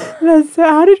grip.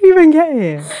 How did we even get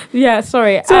here? Yeah,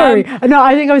 sorry. No,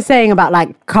 I think I was saying about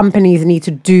like companies need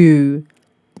to do.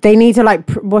 They need to like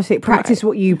practice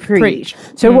what you preach.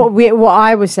 So what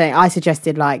I was saying, I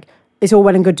suggested like it's all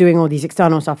well and good doing all these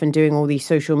external stuff and doing all these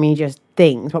social media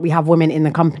things, but we have women in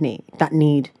the company that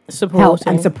need help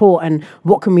and support. And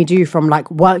what can we do from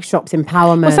like workshops,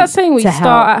 empowerment? What's that saying? We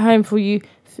start at home for you.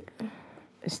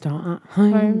 Start at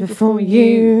home before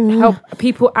you help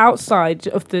people outside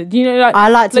of the. You know, like I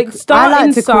like to start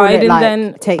inside to call it, and like,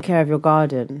 then take care of your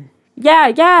garden.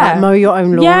 Yeah. Like mow your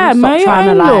own lawn. Yeah, mow your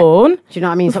own lawn. Do you know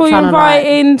what I mean? Before you invite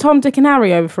in Tom, Dick and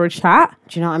Harry over for a chat.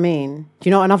 Do you know what I mean? Do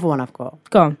you know what another one I've got?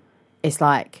 Go on. It's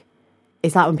like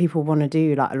when people want to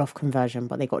do like a loft conversion,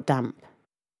 but they got damp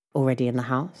already in the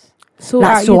house. Sort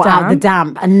out the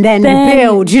damp and then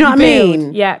build. Do you know what I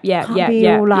mean? Yeah. Can't be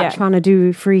all like trying to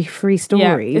do free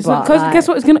story. Yeah. Because guess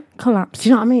what? It's gonna collapse. Do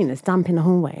you know what I mean? It's damp in the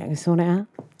hallway. I can sort it out.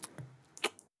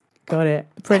 Got it.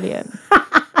 Brilliant.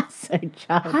 So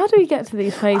chuffed. How do we get to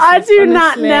these places? I do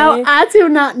not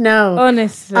know.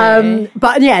 Honestly.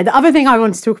 But yeah, the other thing I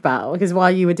wanted to talk about, because while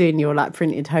you were doing your like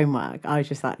printed homework, I was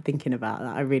just like thinking about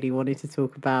that. I really wanted to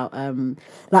talk about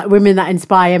like women that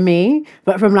inspire me,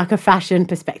 but from like a fashion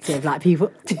perspective, like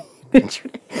people.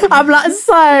 I'm like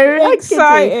so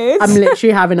excited. I'm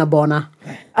literally having a boner.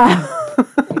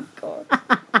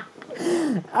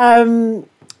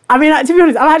 I mean, like, to be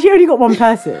honest, I've actually only got one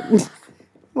person.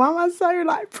 Why am I so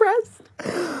like pressed?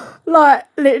 Like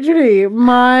literally,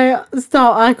 my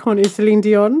style icon is Celine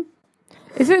Dion.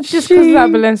 Is it just because of that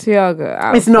Balenciaga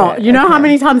outfit? It's not. You know how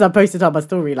many times I've posted up my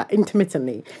story, like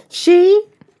intermittently. She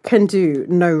can do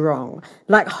no wrong.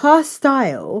 Like her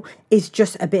style is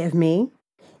just a bit of me.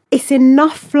 It's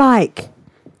enough like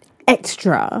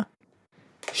extra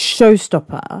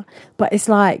showstopper, but it's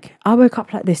like I woke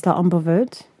up like this, like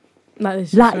unbothered.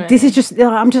 Like this is just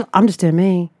I'm just doing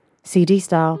me. CD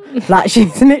style. Like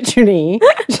she's literally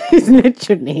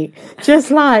just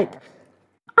like, have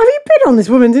you been on this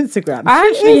woman's Instagram? I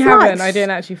actually haven't. I didn't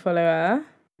actually follow her.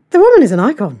 The woman is an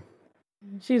icon.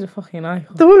 She's a fucking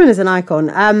icon. The woman is an icon.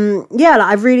 Yeah,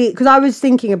 like I've really, because I was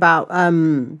thinking about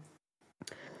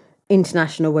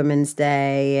International Women's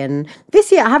Day, and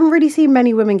this year I haven't really seen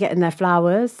many women getting their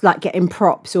flowers, like getting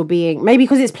props or being, maybe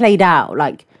because it's played out,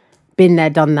 like been there,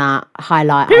 done that,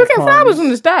 highlight. People get flowers on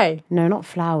this day? No, not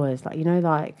flowers. Like, you know,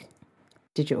 like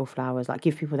digital flowers. Like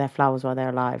give people their flowers while they're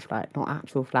alive. Like not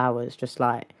actual flowers, just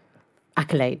like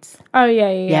accolades. Oh, yeah.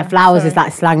 Yeah, flowers is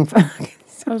like slang for...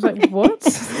 I was like, what?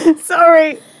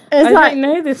 Sorry. I don't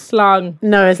know this slang.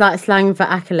 No, it's like slang for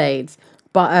accolades.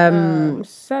 But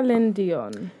Celine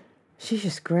Dion. She's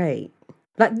just great.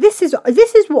 Like this is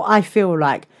what I feel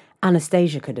like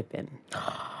Anastasia could have been.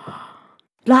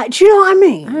 Like, do you know what I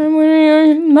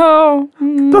mean? No,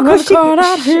 because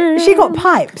she got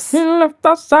pipes. Left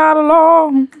outside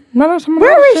alone. Where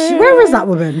is that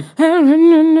woman?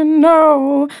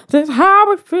 No, that's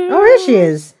how it feels. Oh, here she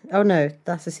is. Oh no,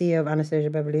 that's the CEO of Anastasia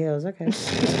Beverly Hills. Okay.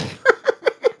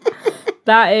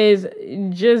 That is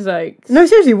Jizzokes. No,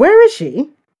 seriously, where is she?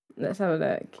 Let's have a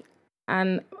look.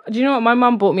 And do you know what? My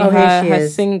mum bought me her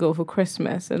single for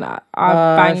Christmas, and I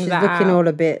banged that out. She's looking all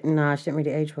a bit... Nah, she didn't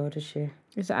really age well, does she?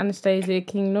 Is it Anastasia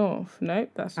King North? Nope,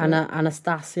 that's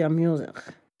Anastasia Music.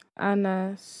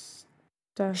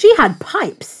 She had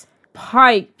pipes.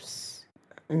 Pipes.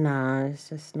 Nah, it's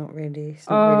just not really. It's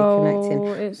not really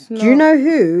connecting. It's not. Do you know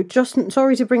who? Just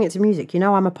sorry to bring it to music. You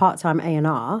know, I'm a part-time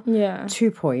A&R. Yeah.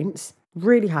 2 points.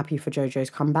 Really happy for JoJo's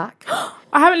comeback.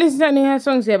 I haven't listened to any of her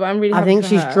songs yet, but I'm really happy I think for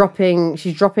she's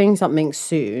her. dropping something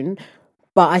soon.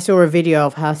 But I saw a video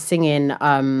of her singing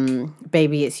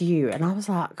Baby It's You, and I was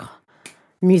like,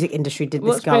 music industry did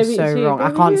this girl so wrong.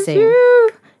 I can't sing.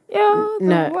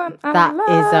 No, that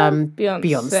is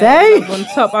Beyonce. Love on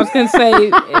Top. I was going to say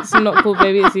it's not called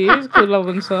Baby It's You, it's called Love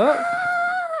on Top.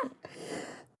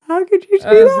 How could you do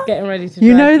I was that? getting ready to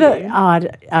You know that I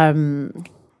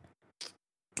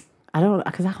don't,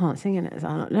 because I can't sing in it. So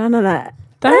I don't. No.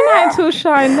 Don't act all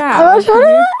shy now.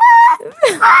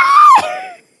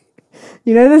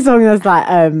 You know the song that's like,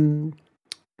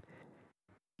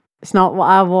 it's not what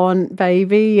I want,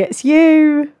 baby, it's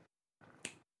you.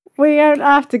 We don't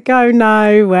have to go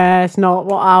nowhere. It's not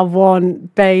what I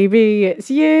want, baby, it's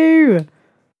you.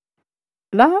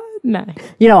 No.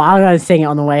 You know what? I'm going to sing it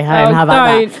on the way home. How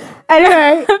about that?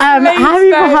 Anyway,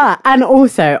 happy for her. And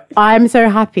also, I'm so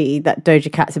happy that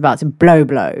Doja Cat's about to blow.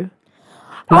 Blow.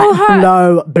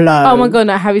 Oh my God,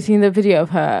 no, have you seen the video of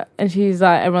her? And she's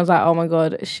like, everyone's like, oh my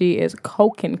God, she is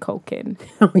coking.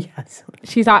 Oh, yes.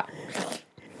 She's like...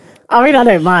 I mean, I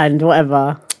don't mind,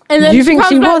 whatever. And then do you think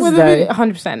she was, though?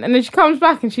 100%. And then she comes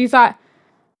back and she's like,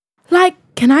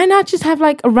 can I not just have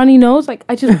like a runny nose? Like,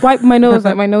 I just wipe my nose,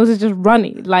 like my nose is just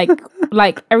runny.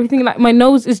 Like everything, like my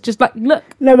nose is just like, look.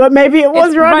 No, but maybe it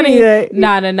was runny.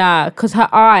 Nah. Because her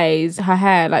eyes, her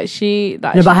hair, like she...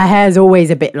 Like no, but her hair's always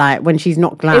a bit like, when she's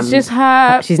not glam. It's just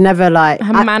her... She's never like...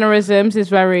 Her mannerisms is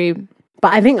very...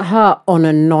 But I think her on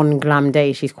a non-glam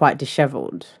day, she's quite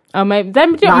dishevelled. Oh, maybe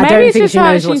it's just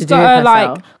her. She's got a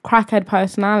like crackhead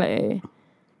personality.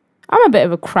 I'm a bit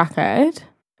of a crackhead,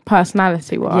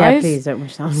 personality-wise. Yeah, please don't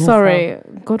wish that on Sorry,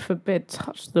 yourself. God forbid,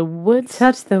 touch the wood.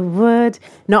 Touch the wood.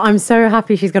 No, I'm so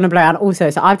happy she's going to blow. And also,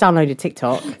 so I've downloaded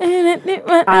TikTok.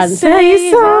 And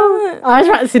say so. I was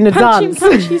practicing the dance.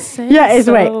 Yeah, it's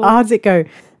wait. How does it go?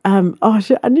 Oh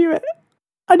shit, I knew it.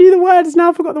 I knew the words.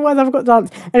 Now I forgot the words. I forgot to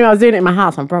dance. Anyway, I was doing it in my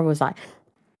house. My brother was like,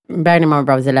 bearing in mind my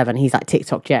brother's 11, he's like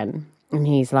TikTok Gen. And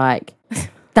he's like,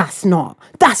 that's not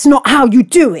how you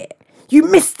do it. You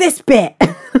missed this bit.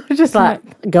 Just like,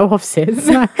 go off, sis.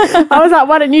 I was like,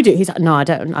 why don't you do it? He's like, no, I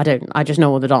don't. I just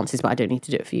know all the dances, but I don't need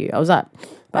to do it for you. I was like,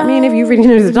 I mean, if you really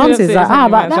know the dances, like, how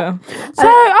about that?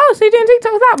 So you're doing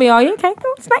TikTok without me, are you? Okay,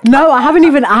 cool. No, I haven't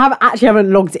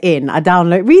logged in.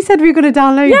 We said we were going to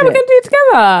download it. Yeah, we're going to do it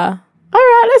together. All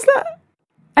right, let's look.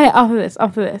 Hey,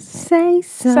 after this. Say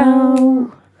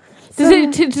so. Does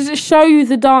it show you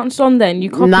the dance on then? You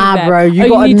copy them? Bro, you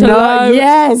gotta know.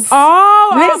 Yes.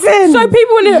 Oh, listen. So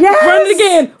people in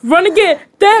it run again.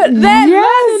 They're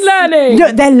learning.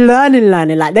 No, they're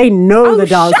learning. Like they know the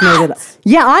dance.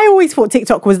 Yeah, I always thought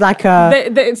TikTok was like a.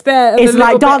 It's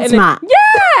like dance mat.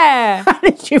 Yeah.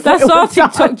 That's our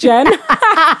TikTok, Jen.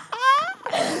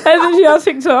 Isn't she on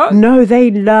TikTok? No,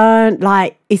 they learn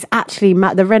like it's actually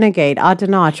the Renegade. I don't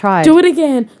know. I tried. Do it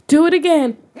again.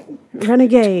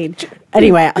 Renegade.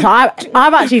 Anyway, so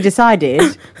I've actually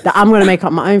decided that I'm going to make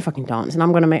up my own fucking dance and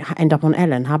I'm going to end up on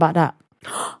Ellen. How about that?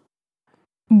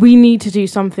 We need to do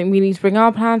something. We need to bring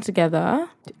our plan together.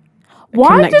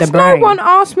 Why does no one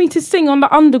ask me to sing on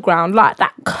the underground? Like,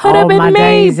 that could have been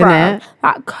me, bro.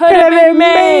 That could have been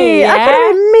me. That could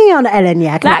have been me on Ellen,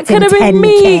 yeah. That could have been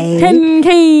me.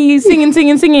 10K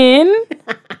singing.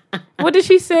 What did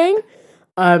she sing?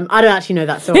 I don't actually know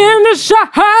that song. In the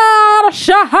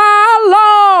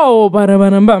shallow,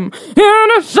 ba-da-ba-dum-bum. In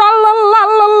the shallow,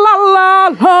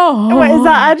 what is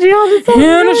that actually on the song?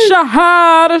 In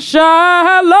the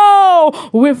shallow,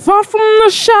 we're far from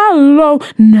the shallow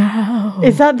now.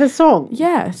 Is that the song?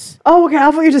 Yes. Oh, okay.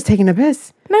 I thought you were just taking a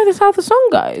piss. No, that's how the song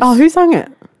goes. Oh, who sang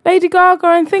it? Lady Gaga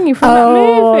and Thingy from that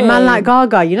movie. Oh, Man Like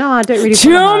Gaga. You know, I don't really.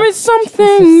 Tell me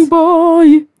something,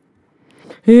 boy.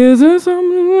 Is there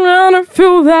something around to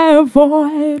fill that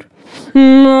void?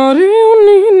 What do you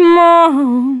need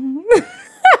more?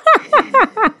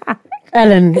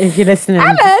 Ellen, if you're listening.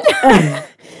 Ellen!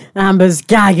 Amber's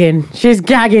gagging. She's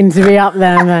gagging to be up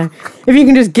there, man. If you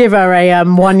can just give her a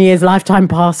 1 year's lifetime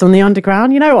pass on the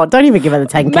underground, you know what? Don't even give her the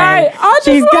 10K. Mate,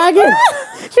 she's gagging.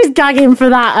 She's gagging for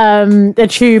that the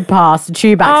tube pass, the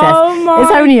tube access. Oh my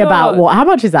it's only God. about what? How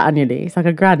much is that annually? It's like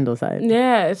 $1,000 or so.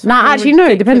 Yeah. It's actually, no.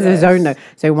 It depends on the zone though.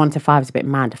 So 1 to 5 is a bit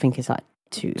mad. I think it's like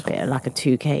a bit like a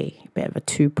 2K, a bit of a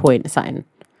 2 point something.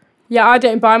 Yeah, I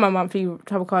don't buy my monthly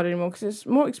travel card anymore because it's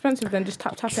more expensive than just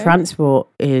tap. Transport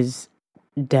is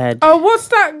dead. Oh, what's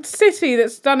that city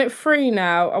that's done it free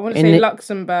now? I want to say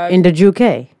Luxembourg. In the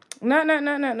UK?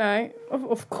 No.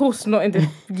 Of course not in the...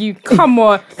 You, come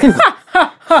on.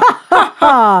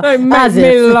 Don't make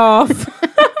me laugh.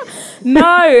 No,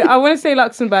 I want to say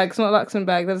Luxembourg. It's not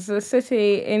Luxembourg. There's a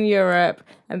city in Europe,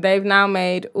 and they've now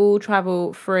made all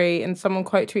travel free. And someone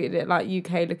quote tweeted it like,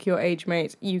 UK, look your age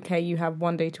mates. UK, you have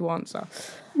 1 day to answer.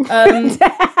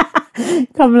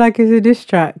 Come like it's a diss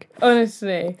track.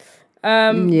 Honestly.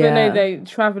 But no,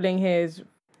 travelling here is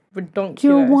redonkulous.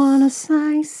 You wanna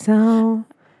say so?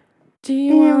 Do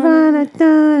you wanna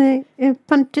do it? If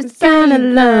I'm just gonna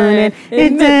learn it.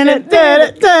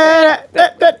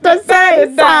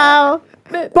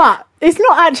 But it's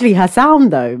not actually her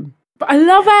sound though. But I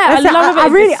love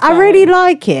it. I really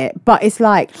like it, but it's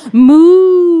like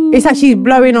moo. It's like she's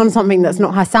blowing on something that's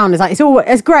not her sound. It's like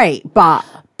it's great, but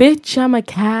bitch, I'm a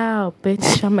cow.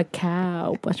 Bitch, I'm a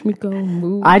cow. Watch me go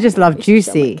moo. I just love bitch,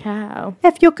 Juicy. I'm a cow.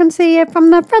 If you can see it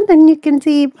from the front, then you can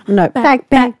see back.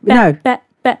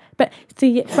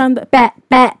 See it from the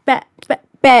back.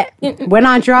 When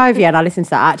I drive, and I listen to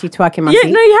that, I actually twerk in my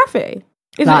seat. No, you have to.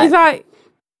 It's like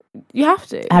you have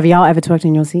to. Have y'all ever twerked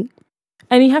in your seat?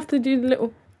 And you have to do the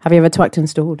little. Have you ever twerked and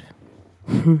stalled?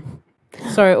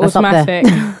 Sorry, automatic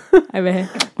over here.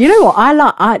 You know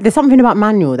what? There's something about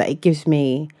manual that it gives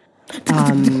me.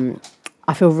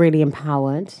 I feel really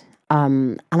empowered.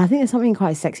 And I think there's something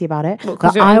quite sexy about it.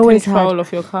 Because you're in control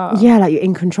of your car. Yeah, like you're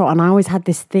in control. And I always had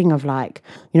this thing of like,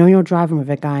 you know, when you're driving with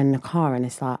a guy in the car and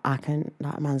it's like, a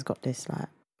man's got this like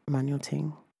manual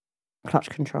thing, clutch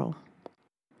control.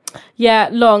 Yeah,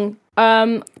 long.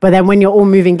 But then when you're all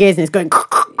moving gears and it's going...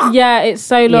 Yeah, it's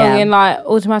so long and like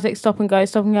automatic stop and go.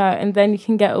 And then you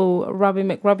can get all Robbie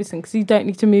McRobinson because you don't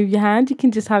need to move your hand. You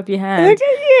can just have your hand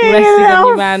resting on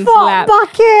your man's lap.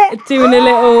 Bucket. Doing a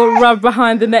little rub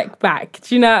behind the neck back.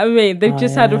 Do you know what I mean? They've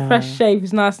just had a fresh shave.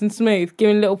 It's nice and smooth.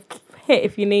 Giving a little hit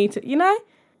if you need to, you know?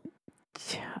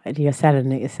 You're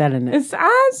selling it.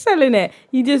 I'm selling it.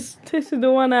 You just twisted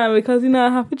the one arm because, you know, I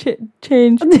have to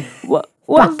change.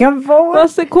 Back and forward.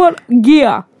 What's it called?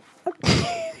 Gear.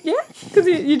 Yeah, because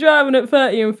you're driving at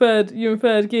 30 and you're in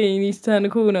third gear, you need to turn the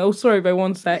corner. Oh, sorry, babe,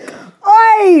 1 sec.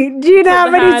 Oi, do you know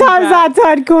how many times I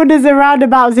turned corners and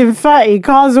roundabouts in 30?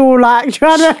 Cars all like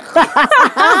trying to...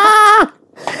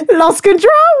 Lost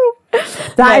control.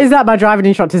 That is like my driving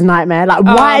instructor's nightmare. Like,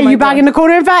 why are you banging the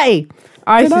corner in 30?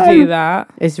 I used to do that.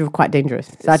 It's quite dangerous.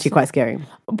 It's actually quite scary.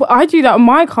 But I do that on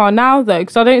my car now, though,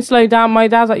 because I don't slow down. My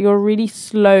dad's like, you're a really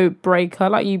slow breaker.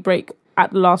 Like, you brake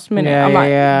at the last minute. I'm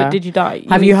like, but did you die?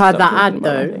 Have you heard that ad,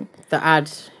 though? The ad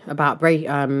about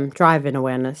driving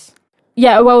awareness.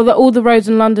 Yeah, well, all the roads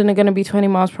in London are going to be 20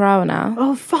 miles per hour now.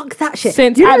 Oh, fuck that shit.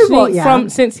 Since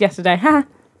yesterday.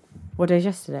 What day is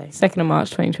yesterday? 2nd of March,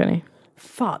 2020.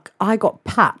 Fuck, I got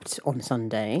papped on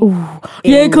Sunday.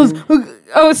 Yeah, because...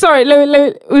 Oh, sorry,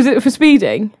 was it for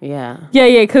speeding? Yeah. Yeah,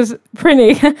 because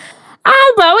Prinny...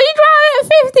 but we drive at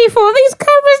 54. These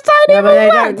cameras don't even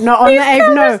work. Not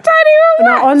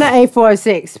on the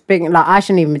A406. I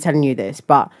shouldn't even be telling you this,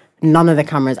 but none of the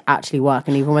cameras actually work.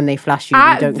 And even when they flash you,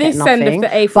 you don't get nothing. At this end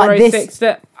of the A406,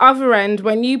 the other end,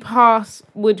 when you pass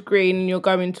Wood Green and you're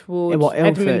going towards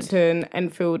Edmonton,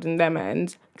 Enfield and them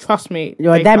ends, trust me.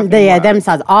 Them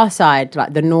sides. Our side,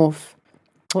 like the north.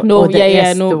 North,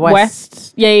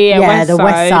 west. Yeah, west the side.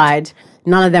 west side.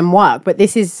 None of them work. But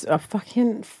this is a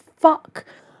fucking... Fuck.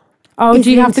 Oh, Islington.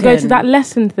 Do you have to go to that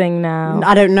lesson thing now?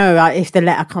 I don't know if the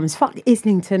letter comes. Fuck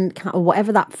Islington or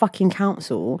whatever that fucking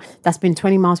council that's been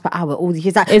 20 miles per hour all these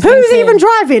years. Like, who's even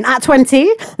driving at 20?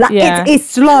 Like it's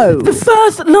slow. The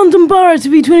first London borough to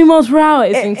be 20 miles per hour.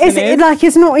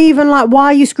 It's not even like, why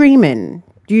are you screaming?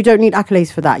 You don't need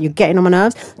accolades for that. You're getting on my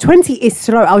nerves. 20 is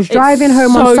slow. I was driving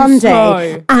home on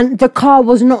Sunday and the car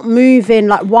was not moving.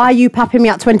 Like, why are you papping me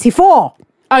at 24?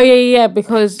 Oh yeah,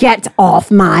 because get off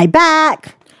my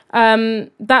back. But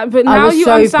now you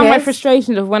understand my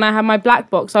frustrations of when I had my black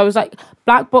box. I was like,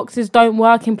 black boxes don't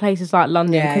work in places like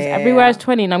London because everywhere is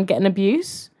 20 and I'm getting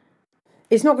abuse.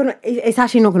 It's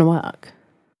actually not gonna work.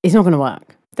 It's not gonna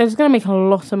work. They're just gonna make a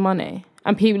lot of money,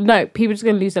 and people are just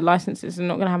gonna lose their licenses and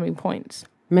not gonna have any points.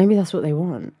 Maybe that's what they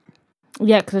want.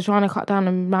 Yeah, because they're trying to cut down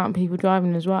the amount of people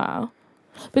driving as well.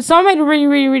 But someone made a really,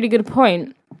 really, really good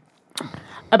point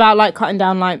about like cutting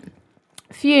down like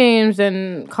fumes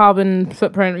and carbon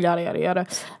footprint, yada yada yada.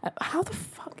 How the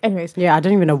fuck? Anyways, yeah, I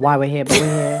don't even know why we're here, but we're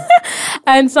here.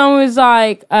 And someone was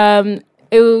like, it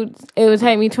would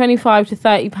take me £25 to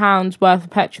 £30 worth of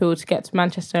petrol to get to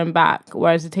Manchester and back,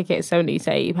 whereas the ticket is £70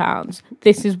 to £80.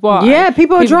 This is why. Yeah,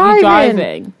 people are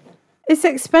driving. It's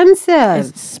expensive.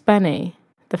 It's spenny.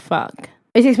 The fuck.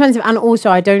 It's expensive, and also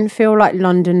I don't feel like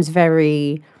London's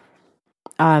very.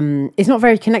 It's not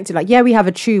very connected. Like, yeah, we have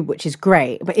a tube, which is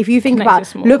great, but if you think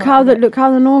about, look how the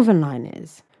Northern Line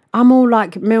is. I'm all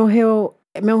like Mill Hill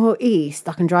Mill Hill East,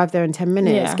 I can drive there in 10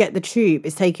 minutes. Yeah. Get the tube.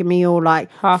 It's taking me all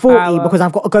like Half 40 hour. because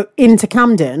I've got to go into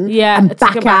Camden and to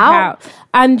back go out.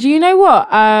 And do you know what?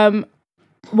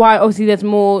 Why obviously there's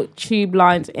more tube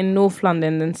lines in North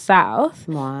London than South.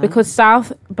 Why? Because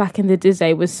South back in the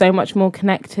day was so much more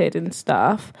connected and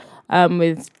stuff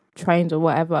with trains or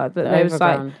whatever that there was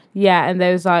like and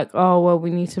there was like, oh well, we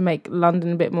need to make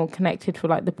London a bit more connected for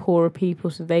like the poorer people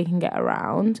so they can get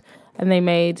around, and they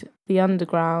made the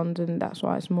underground, and that's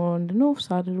why it's more on the north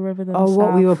side of the river than the south.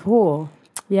 What, we were poor?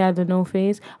 Yeah, the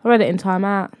northeast. I read it in Time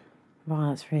Out. Wow,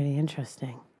 that's really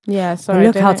interesting. Yeah, sorry.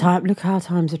 Look how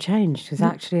times have changed, because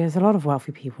actually there's a lot of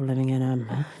wealthy people living in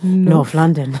North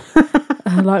London.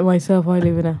 Like myself, I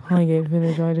live in a Highgate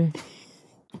village, I do.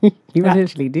 You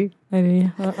actually do. I do,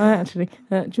 yeah. I actually.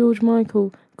 George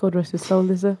Michael, God rest his soul,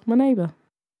 is my neighbour.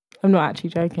 I'm not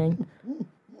actually joking.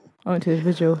 I went to his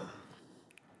vigil.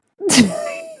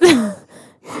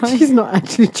 She's not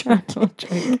actually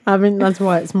joking. I mean, that's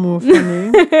why it's more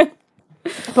funny.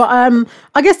 But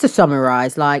I guess to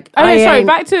summarise, like,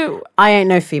 back to... I ain't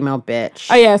no female bitch.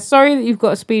 Oh yeah, sorry that you've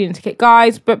got a speeding ticket,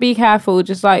 guys, but be careful,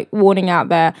 just like warning out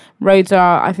there. Roads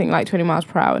are, I think, like 20 miles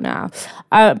per hour now.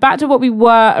 Back to what we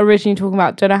were originally talking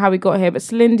about, don't know how we got here, but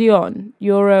Celine Dion,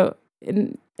 you're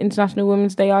an International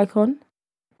Women's Day icon.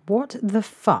 What the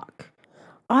fuck?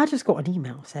 I just got an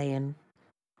email saying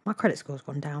my credit score's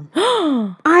gone down.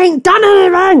 I ain't done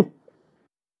anything!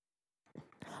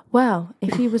 Well,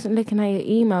 if he wasn't looking at your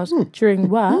emails during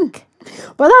work...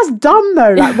 But that's dumb,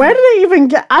 though. Like, where did they even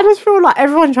get... I just feel like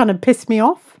everyone's trying to piss me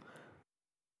off.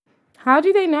 How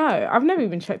do they know? I've never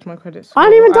even checked my credit score. I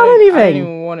ain't even done anything. I don't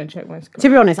even want to check my score. To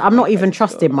be honest, I'm not even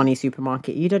trusting Money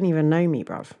Supermarket. You don't even know me,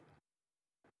 bruv.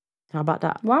 How about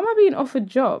that? Why am I being offered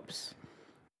jobs?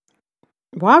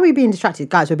 Why are we being distracted?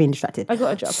 Guys, we're being distracted. I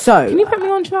got a job. So... Can you put me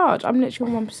on charge? I'm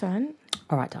literally on 1%.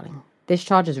 All right, darling. This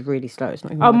charge is really slow. It's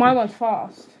not even Oh, my one's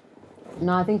fast.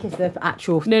 No, I think it's the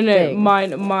actual No, thing.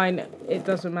 mine, it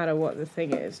doesn't matter what the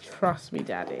thing is. Trust me,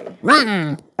 daddy.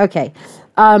 Okay.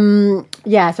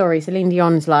 Yeah, sorry. Celine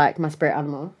Dion's like my spirit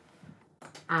animal.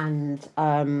 And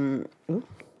and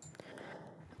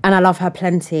I love her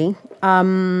plenty.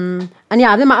 And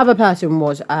yeah, then my other person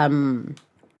was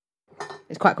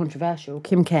it's quite controversial,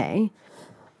 Kim K.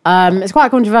 It's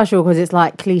quite controversial because it's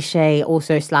like cliche,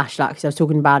 also slash like, because I was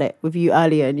talking about it with you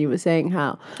earlier and you were saying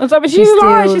how I was like, but she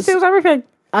steals everything.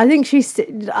 I think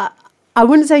I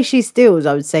wouldn't say she steals.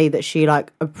 I would say that she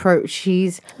like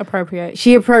she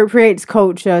appropriates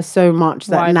culture so much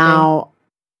that Widely. now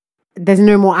there's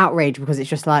no more outrage because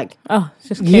it's just like, oh, it's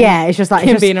just Kim. Yeah, it's just like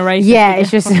Kim being a racist. Yeah, it's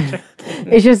just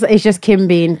it's just Kim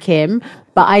being Kim.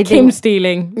 But I think Kim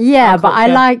stealing. Yeah, but I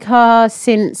like her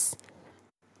since.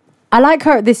 I like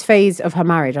her at this phase of her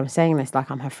marriage. I'm saying this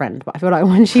like I'm her friend, but I feel like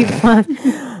when she first,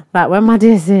 like when my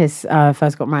dear sis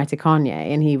first got married to Kanye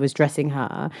and he was dressing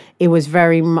her, it was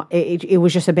very it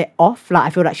was just a bit off. Like I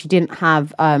feel like she didn't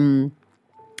have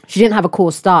a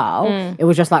core style. It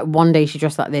was just like one day she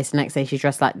dressed like this, next day she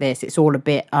dressed like this. It's all a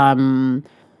bit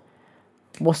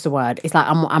what's the word? It's like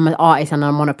I'm an artist and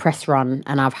I'm on a press run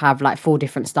and I've have like 4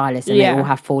 different stylists and they all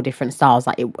have 4 different styles.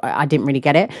 Like I didn't really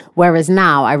get it. Whereas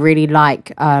now I really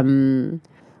like I don't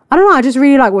know, I just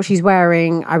really like what she's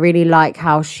wearing. I really like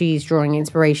how she's drawing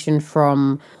inspiration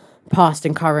from past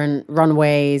and current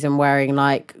runways and wearing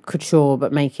like couture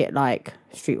but make it like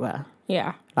streetwear.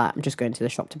 Yeah. Like I'm just going to the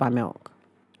shop to buy milk.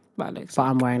 That looks but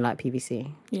I'm wearing like PVC.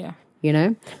 Yeah. You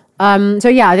know? So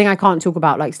yeah, I think I can't talk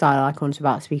about like style icons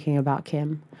without speaking about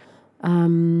Kim.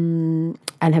 And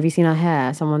have you seen her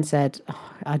hair? Someone said,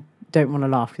 I don't want to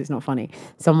laugh because it's not funny.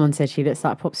 Someone said she looks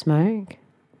like Pop Smoke.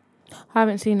 I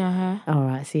haven't seen her hair. All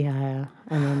right, see her hair.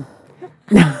 And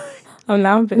then I'm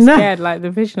now a bit scared. Like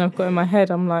the vision I've got in my head,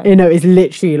 I'm like, you know, it's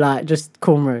literally like just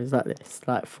cornrows like this,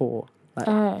 like 4,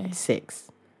 like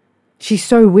 6. She's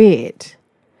so weird.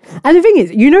 And the thing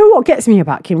is, you know what gets me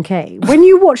about Kim K? When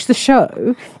you watch the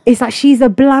show, it's like she's the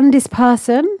blandest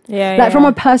person. From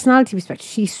a personality perspective,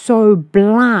 she's so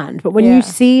bland. But when you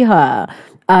see her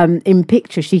in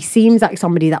pictures, she seems like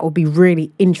somebody that will be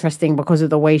really interesting because of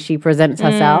the way she presents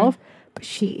herself. But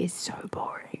she is so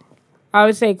boring. I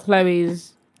would say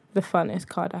Khloe's the funnest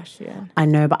Kardashian. I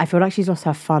know, but I feel like she's lost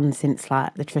her fun since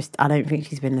like the Tristan. I don't think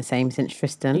she's been the same since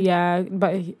Tristan. Yeah,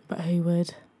 but who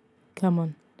would? Come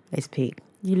on. It's Pete.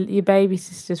 Your baby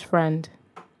sister's friend,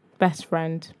 best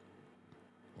friend.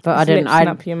 But I didn't.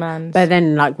 Up your man's. But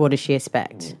then, like, what does she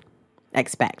expect?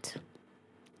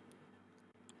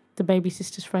 The baby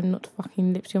sister's friend not to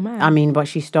fucking lips your man. I mean, but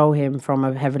she stole him from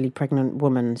a heavily pregnant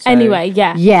woman. So. Anyway,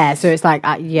 yeah. Yeah, so it's like,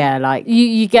 yeah, like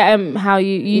you get them how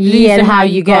you lose them how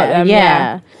you got them.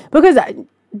 Yeah, because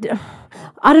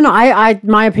I don't know. I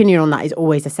my opinion on that is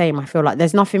always the same. I feel like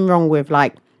there's nothing wrong with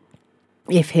like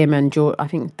if him and I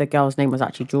think the girl's name was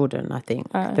actually Jordan, I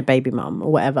think, the baby mum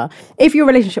or whatever. If your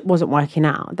relationship wasn't working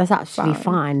out, that's absolutely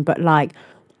fine. But like,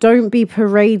 don't be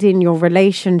parading your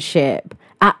relationship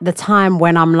at the time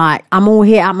when I'm like, I'm all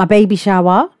here at my baby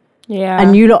shower. Yeah.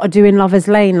 And you lot are doing Lover's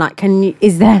Lane. Like,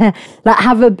 is there, like,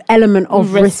 have an element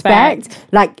of respect?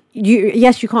 Like,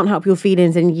 yes, you can't help your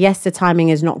feelings. And yes, the timing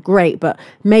is not great. But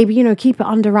maybe, keep it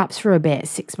under wraps for a bit,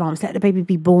 6 months, let the baby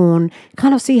be born.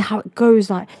 Kind of see how it goes,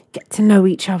 like, get to know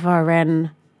each other. And,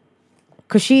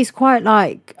 because she's quite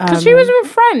like... Because she was in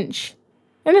French.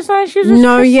 And it's like she was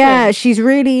No, Christian. Yeah, she's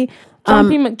really... I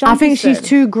think she's Stone.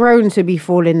 too grown to be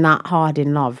falling that hard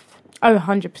in love. Oh,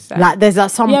 100%. Like, there's at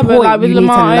some point but like with you need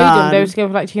to Lamar Odom, learn. they were together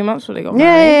for like 2 months before they got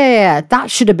married. Yeah. That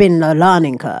should have been the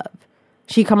learning curve.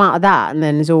 She come out of that and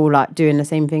then is all like doing the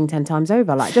same thing 10 times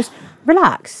over. Like, just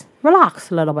relax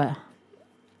a little bit.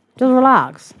 Just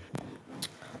relax.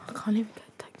 I can't even get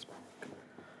a text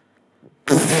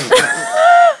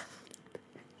back.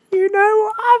 You know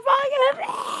what I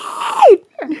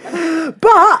fucking mean? But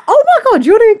oh my god,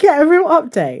 you want to get a real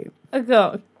update? I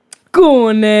got go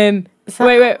on then.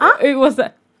 Wait, it was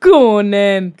that. Go on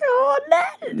then.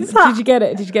 Did you get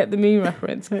it? Did you get the meme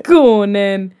reference? Go on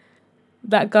then.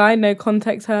 That guy, no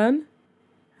context Hearn.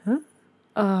 Huh?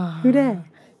 Oh. Who there?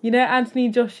 Anthony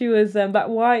Joshua's that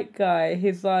white guy,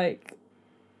 his like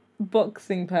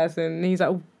boxing person. And he's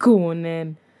like, go on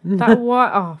then. That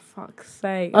white. Oh fuck's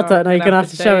sake! I don't know. You're gonna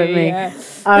have to show it me. Yeah.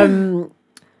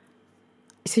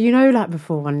 So like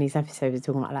before one of these episodes, we're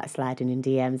talking about like sliding in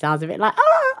DMs. I was a bit like,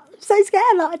 I'm so scared.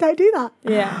 Like I don't do that.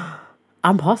 Yeah.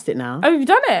 I'm past it now. Oh, you've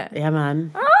done it? Yeah,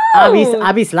 man. Oh.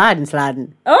 I be sliding.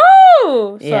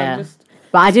 Oh. So yeah.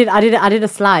 But I did a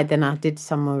slide. Then I did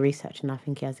some more research, and I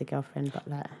think he has a girlfriend. But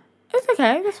like, it's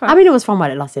okay. That's fine. I mean, it was fun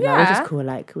while it lasted. Yeah. Like, it was just cool.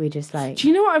 Like we just like. Do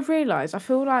you know what I've realised? I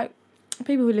feel like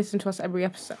people who listen to us every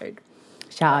episode.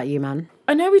 Shout out you, man.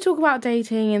 I know we talk about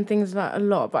dating and things like a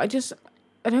lot, but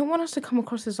I don't want us to come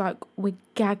across as like we're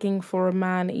gagging for a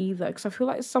man either, because I feel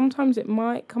like sometimes it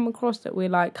might come across that we're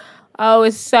like, oh,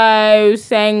 it's so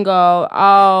single,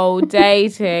 oh,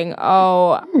 dating,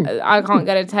 oh, I can't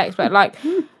get a text, but like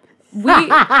we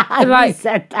like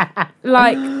said that.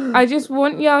 like I just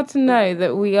want y'all to know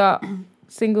that we are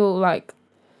single like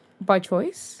by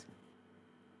choice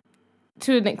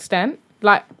to an extent.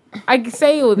 Like I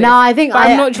say all this. No, I think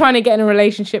I'm not trying to get in a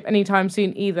relationship anytime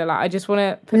soon either. Like I just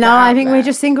want to. No, I think we're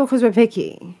just single because we're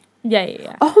picky.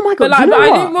 Yeah. Oh my god! But I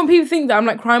don't want people to think that I'm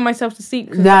like crying myself to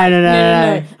sleep. No.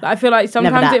 Like, I feel like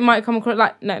sometimes it might come across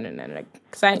like no.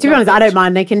 To be honest, I don't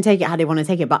mind. They can take it how they want to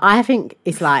take it. But I think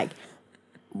it's like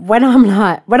when I'm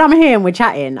here and we're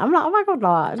chatting, I'm like, oh my god,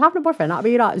 like having a boyfriend, that'd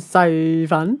be like so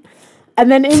fun. And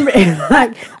then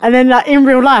in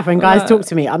real life, when guys talk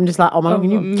to me, I'm just like, oh my god,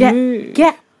 can you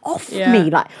get off me?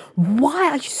 Like, why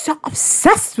are you so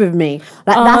obsessed with me?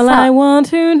 Like, all I want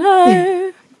to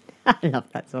know. I love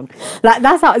that song. Like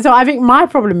that's how. So I think my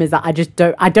problem is that I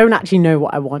don't actually know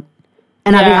what I want,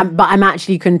 and I'm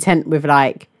actually content with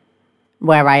like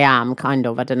where I am. Kind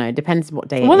of. I don't know. It depends what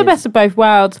day. I want the best of both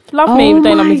worlds. Love me, but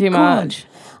don't love me too much.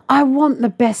 I want the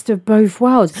best of both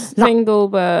worlds. Single,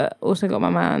 but also got my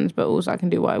mans, but also I can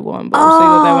do what I want, but also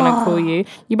you're there when I call you.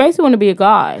 You basically want to be a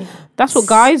guy. That's what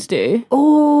guys do.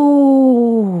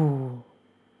 Oh.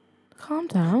 Calm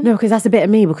down. No, because that's a bit of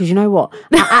me, because you know what?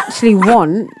 I actually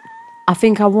want a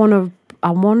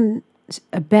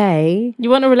bae. You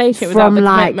want a relationship without the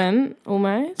commitment,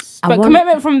 almost. But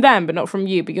commitment from them, but not from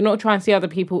you. But you're not trying to see other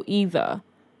people either.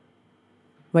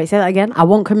 Wait, say that again. I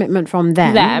want commitment from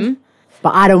them.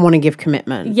 But I don't want to give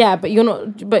commitment. Yeah, but you're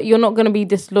not going to be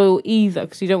disloyal either,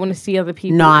 because you don't want to see other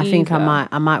people. No, I think I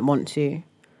might want to.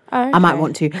 Oh, okay. I might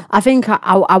want to. I think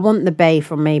I want the bae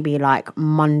from maybe like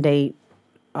Monday.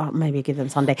 Maybe give them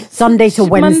Sunday to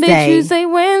Wednesday. Monday, Tuesday,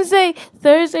 Wednesday,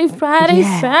 Thursday, Friday,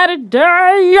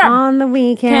 Saturday. On the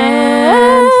weekend.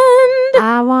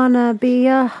 I wanna be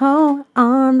a hoe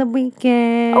on the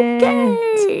weekend.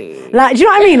 Okay. Like, do you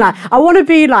know what I mean? Like, I want to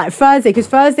be like Thursday, because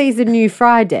Thursday's the new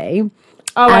Friday.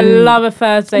 Oh, I love a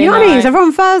Thursday. You know what I mean? So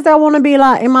from Thursday, I want to be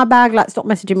like in my bag. Like, stop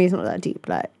messaging me. It's not that deep.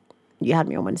 Like, you had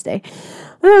me on Wednesday.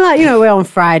 And then, like, we're on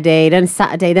Friday, then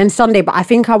Saturday, then Sunday. But I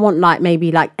think I want, like,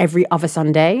 maybe, like, every other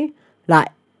Sunday. Like,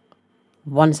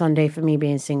 one Sunday for me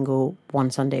being single,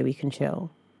 one Sunday we can chill.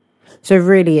 So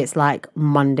really, it's, like,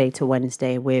 Monday to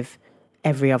Wednesday with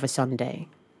every other Sunday.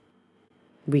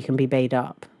 We can be baed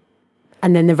up.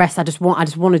 And then the rest, I want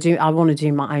to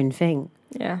do my own thing.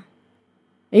 Yeah.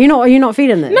 Are you not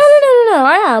feeling this? No.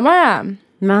 I am.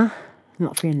 Nah.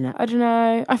 Not feeling that. I don't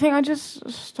know. I think I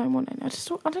just don't want any.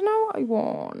 I don't know what I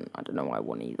want. I don't know what I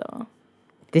want either.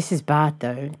 This is bad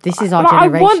though. This is our Like,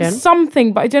 generation. I want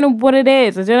something, but I don't know what it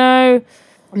is. I don't know.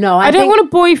 No, I don't want a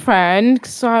boyfriend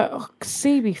because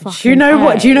CB fucking. Do you know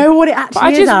what? Do you know what it actually but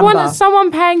I is? just Amber? want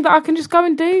someone paying that I can just go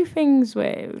and do things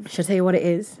with. Shall I tell you what it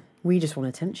is? We just want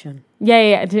attention.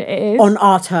 Yeah, it is On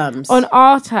our terms. On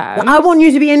our terms. Like, I want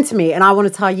you to be into me, and I want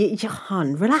to tell you,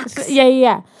 Johan, relax.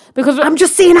 Yeah. Because I'm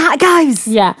just seeing how it goes.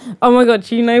 Yeah. Oh my god.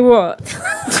 Do you know what?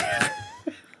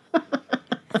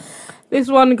 This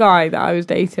one guy that I was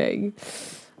dating.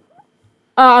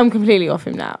 I'm completely off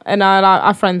him now, and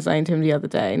I friend zoned him the other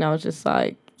day, and I was just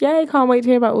like, "Yeah, I can't wait to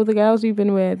hear about all the girls you've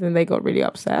been with," and they got really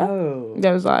upset. Oh,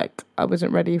 They was like, I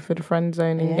wasn't ready for the friend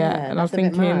zoning yet, and I was that's a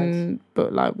bit thinking,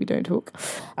 but like we don't talk.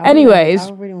 I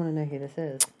Anyways, really want to know who this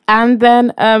is. and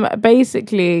then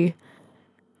basically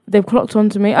they've clocked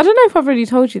onto me. I don't know if I've already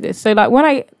told you this. So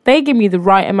like they give me the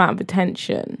right amount of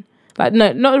attention. Like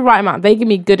no, not the right amount. They give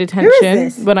me good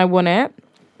attention when I want it.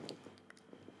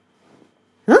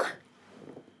 Huh?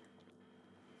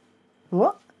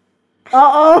 What?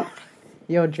 Uh-oh.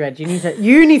 You're dread. You need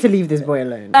to leave this boy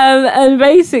alone. And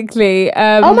basically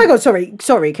oh my god,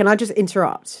 sorry, can I just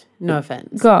interrupt? No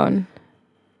offense. Go on.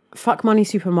 Fuck Money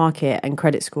Supermarket and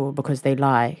Credit Score because they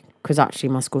lie. Because actually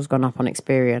my score's gone up on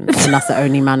Experience and that's the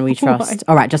only man we trust.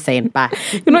 All right, just saying, bye.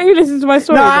 You're not even listening to my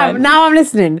story again. Now I'm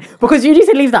listening because you need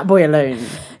to leave that boy alone.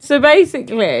 So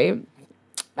basically,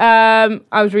 I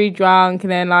was really drunk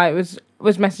and then like was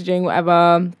messaging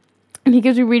whatever, and he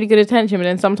gives me really good attention. But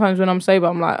then sometimes when I'm sober,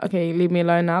 I'm like, okay, leave me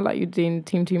alone now. Like you're doing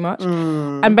team too much.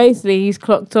 And basically, he's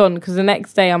clocked on because the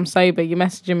next day I'm sober. You're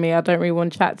messaging me. I don't really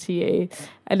want to chat to you,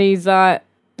 and he's like,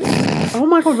 oh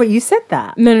my god, wait, you said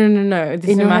that? No.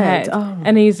 This is in my head. Oh.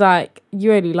 And he's like,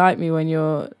 you only like me when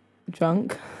you're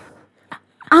drunk.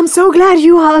 I'm so glad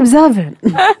you are observant.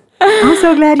 I'm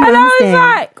so glad you And understand.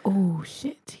 I was like, oh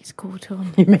shit, he's caught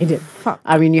on. You made it. Fuck.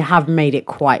 I mean, you have made it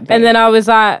quite big. And then I was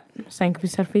like, same could be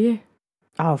said for you.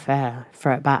 Oh, fair.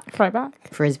 Throw it back. Throw it back.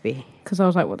 Frisbee. Because I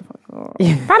was like, what the fuck? Oh,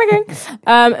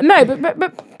 panicking. No,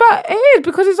 but it is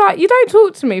because it's like, you don't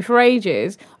talk to me for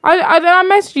ages. I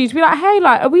messaged you to be like, hey,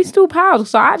 like, are we still pals?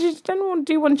 Because I actually just don't want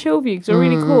to do one chill with you because you're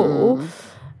really cool.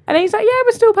 And he's like, yeah,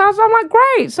 we're still pals. I'm like,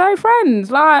 great, so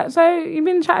friends. Like, so you've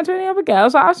been chatting to any other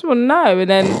girls? Like, I just want to know. And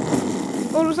then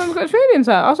all of a sudden, I've got feelings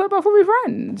hurt. I was like, but I thought we were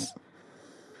friends.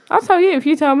 I'll tell you, if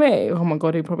you tell me, oh my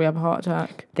god, he'd probably have a heart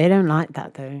attack. They don't like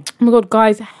that though. Oh my god,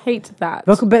 guys hate that.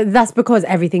 But that's because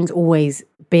everything's always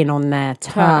been on their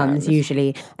terms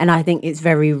usually. And I think it's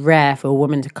very rare for a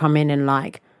woman to come in and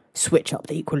like switch up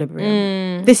the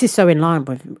equilibrium. This is so in line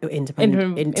with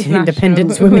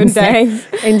Independence Women's Day.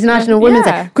 International Women's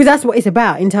Day. Because that's what it's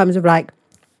about in terms of like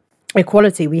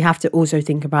equality. We have to also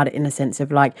think about it in a sense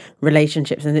of like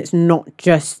relationships. And it's not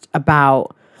just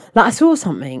about... Like I saw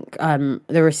something,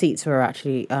 the receipts were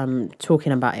actually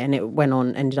talking about it and it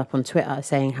ended up on Twitter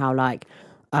saying how like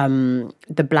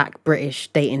the black British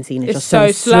dating scene is just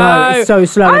so slow. It's so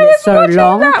slow and it's so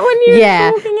long. That when you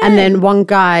were talking and then one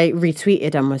guy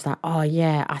retweeted and was like, oh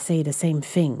yeah, I say the same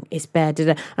thing. It's bad.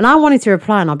 And I wanted to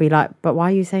reply and I'll be like, but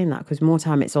why are you saying that? Because more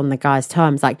time it's on the guy's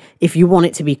terms. Like if you want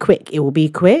it to be quick, it will be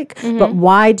quick. But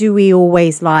why do we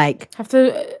always like... have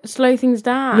to slow things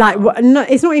down? Like, no,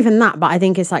 it's not even that, but I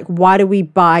think it's like, why do we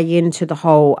buy into the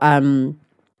whole...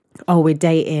 oh, we're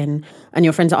dating, and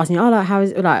your friends are asking, oh, like, how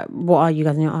is, like, what are you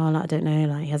guys? And you're, oh, like, I don't know,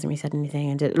 like, he hasn't really said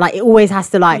anything, and like, it always has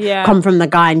to like come from the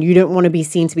guy, and you don't want to be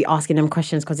seen to be asking them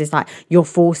questions because it's like you're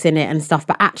forcing it and stuff.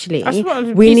 But actually,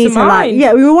 we need to like,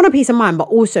 we want a peace of mind, but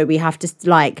also we have to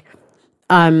like,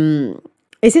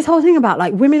 it's this whole thing about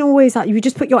like women always like you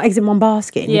just put your eggs in one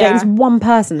basket, and you date this one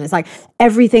person. It's like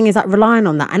everything is like relying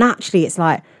on that, and actually, it's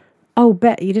like, oh,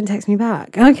 bet you didn't text me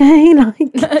back. Okay, like, do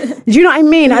you know what I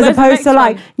mean? As opposed to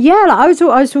like, like I was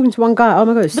talking to one guy. Oh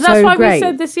my god, it's so great. But that's why we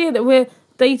said this year that we're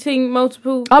dating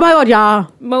multiple. Oh my god, yeah.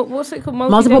 What's it called?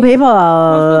 Multiple people.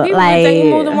 Like, we're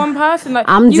dating more than one person. Like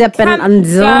I'm dipping and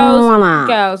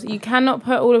girls, you cannot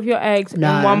put all of your eggs in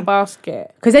one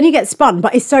basket because then you get spun.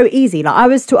 But it's so easy. Like I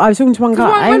was talking to one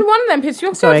guy. When one of them pisses you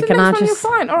off, sorry, can I just? You're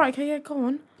fine. All right, okay, yeah, go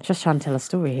on. Just trying to tell a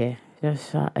story here.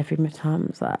 Just every time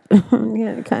it's like,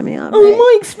 cut me up. Oh,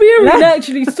 my experience.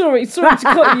 Actually, sorry to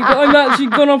cut you, but I've actually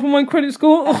gone up on my credit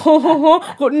score.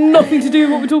 Got nothing to do with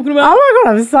what we're talking about. Oh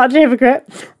my god, I'm such a hypocrite.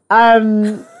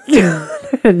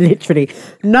 Literally.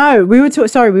 No, we were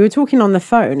talking on the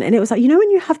phone, and it was like, you know, when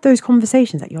you have those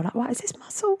conversations that you're like, what is this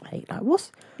muscle? Like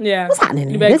what's happening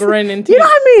here? You know what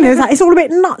I mean? It's like it's all a bit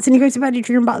nuts, and you go to bed, you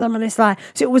dream about them, and it's like,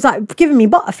 so it was like giving me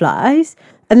butterflies,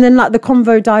 and then like the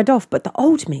convo died off, but the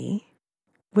old me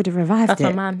would have revived That's it.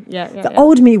 my man. Yeah. The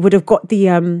old me would have got the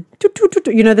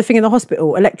you know, the thing in the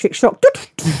hospital, electric shock.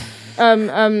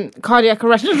 Cardiac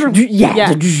arrest.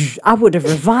 Yeah. I would have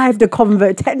revived the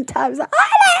convo 10 times.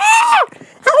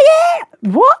 Oh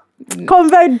yeah. What?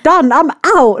 Convo done. I'm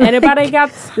out. Anybody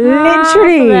got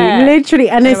literally.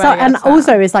 And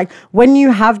it's like when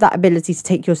you have that ability to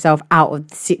take yourself out of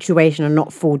the situation and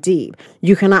not fall deep,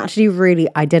 you can actually really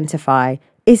identify,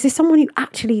 is this someone you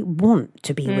actually want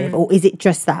to be with? Or is it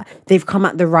just that they've come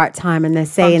at the right time and they're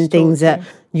saying things that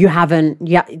you haven't,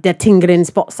 they're tingling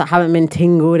spots that haven't been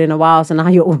tingled in a while. So now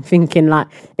you're all thinking like,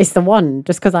 it's the one,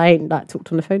 just because I ain't like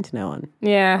talked on the phone to no one.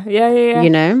 Yeah. You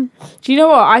know? Do you know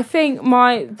what? I think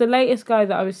the latest guy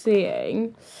that I was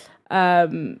seeing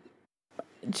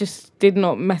just did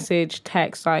not message,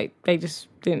 text, like they just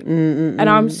didn't. And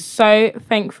I'm so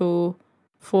thankful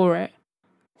for it.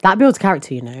 That builds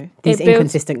character, you know? These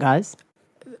inconsistent guys.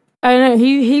 I know,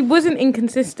 he wasn't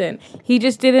inconsistent. He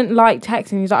just didn't like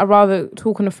texting. He's like, I'd rather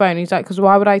talk on the phone. He's like, because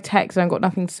why would I text and I've got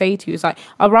nothing to say to you? It's like,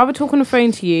 I'd rather talk on the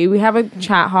phone to you. We have a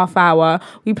chat half hour.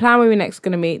 We plan where we're next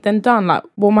going to meet. Then done. Like,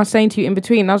 what am I saying to you in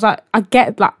between? And I was like, I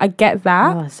get that.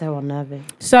 Oh, it's so unnerving.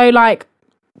 So, like,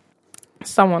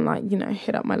 someone, like, you know,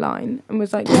 hit up my line and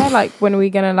was like, yeah, like, when are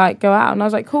we going to, like, go out? And I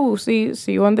was like, cool, see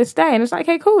you on this day. And it's like,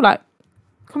 okay, cool. Like,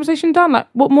 conversation done. Like,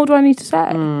 what more do I need to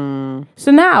say? So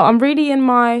now I'm really in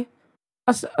my...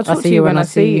 I'll talk to you when I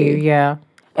see you. Yeah.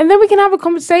 And then we can have a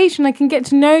conversation. I can get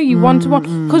to know you one to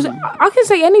one. Because I can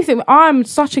say anything. I'm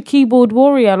such a keyboard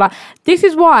warrior. Like, this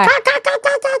is why.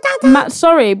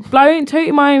 Sorry, blowing,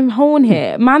 tooting my own horn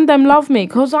here. Man, them love me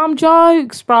because I'm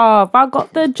jokes, bruv. I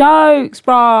got the jokes,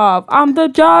 bruv. I'm the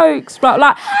jokes, bruv.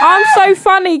 Like, I'm so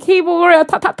funny. Keyboard warrior.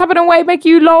 Tapping away, make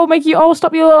you low, make you, oh,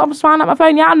 stop you. I'm smiling at my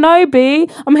phone. Yeah, I know, B.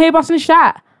 I'm here busting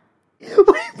chat. Wait,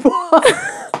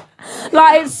 what?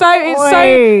 Like,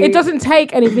 it doesn't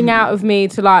take anything out of me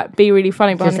to like be really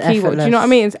funny behind the keyboard. Do you know what I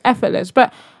mean? It's effortless.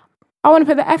 But I want to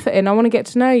put the effort in. I want to get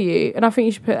to know you. And I think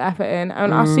you should put the effort in.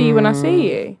 And I'll see you when I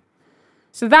see you.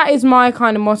 So that is my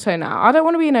kind of motto now. I don't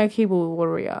want to be no keyboard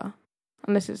warrior.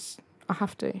 Unless I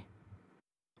have to.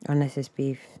 Unless it's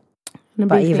beef.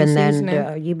 But even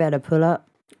then, you better pull up.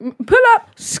 Pull up,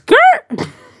 skirt.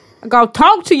 Go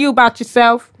talk to you about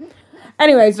yourself.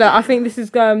 Anyways, I think this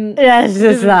is this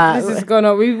is gone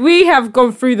on. We have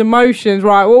gone through the motions,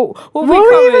 right? What are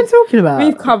we even talking about?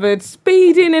 We've covered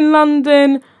speeding in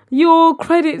London, your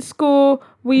credit score.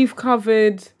 We've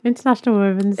covered International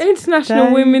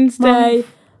Women's Day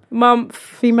month,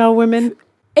 female women,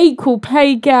 equal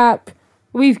pay gap.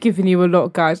 We've given you a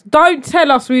lot, guys. Don't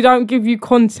tell us we don't give you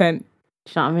content.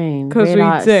 Do you know what I mean? Because we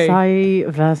do.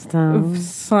 So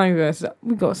versatile.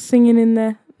 We got singing in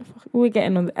there. We're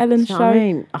getting on the Ellen show. I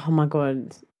mean? Oh my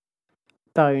God.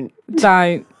 Don't.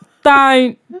 Why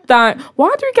do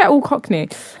we get all Cockney?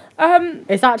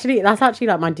 That's actually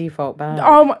like my default bad.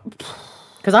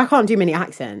 Because I can't do many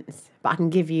accents, but I can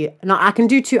give you... No, I can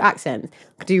do 2 accents.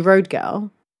 I can do Road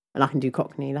Girl and I can do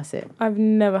Cockney. That's it. I've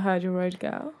never heard your Road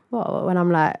Girl. What? When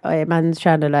I'm like, oh, yeah, man's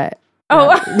trying to like...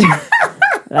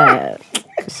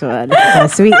 so looking for a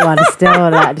sweet one still.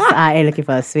 Like, just out here looking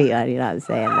for a sweet one, you know what I'm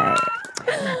saying? Like...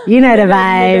 You know the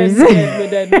vibes.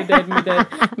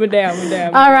 We're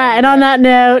down. All right, and on that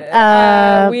note,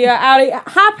 we are out.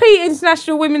 Happy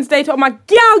International Women's Day to all my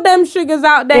gal them sugars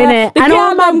out there, and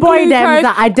all my boy them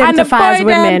that identify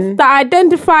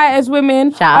as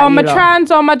women. All my trans,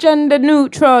 all my gender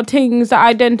neutral things that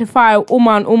identify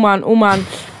woman.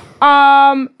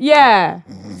 Yeah.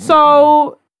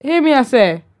 So hear me, I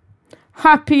say,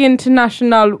 Happy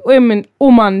International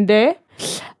Woman Day.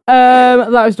 That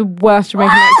was the worst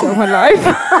Jamaican accent of my life.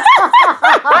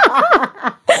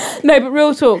 No, but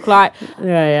real talk, like...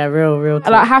 Yeah, real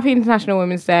talk. Like, Happy International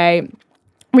Women's Day.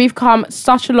 We've come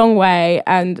such a long way,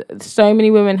 and so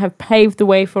many women have paved the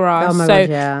way for us. Oh my God,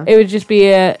 yeah. It would just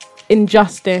be an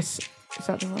injustice... Is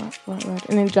that the right word?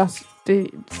 An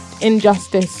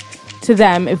injustice to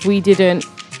them if we didn't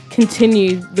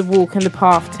continue the walk and the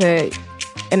path to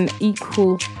an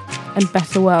equal and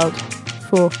better world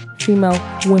for female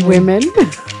women.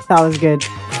 That was good.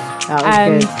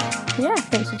 Yeah,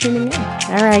 thanks for tuning in.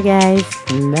 All right, guys.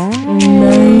 Bye.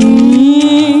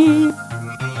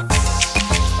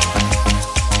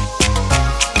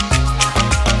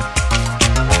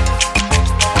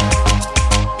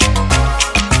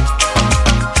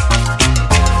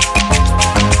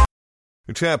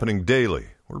 It's happening daily.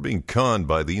 We're being conned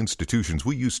by the institutions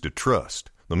we used to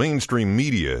trust. The mainstream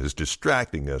media is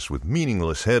distracting us with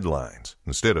meaningless headlines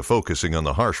instead of focusing on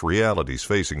the harsh realities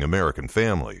facing American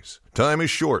families. Time is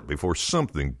short before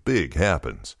something big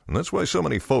happens, and that's why so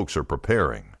many folks are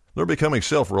preparing. They're becoming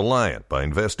self-reliant by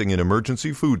investing in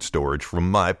emergency food storage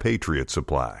from My Patriot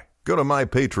Supply. Go to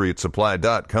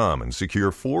MyPatriotSupply.com and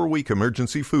secure 4-week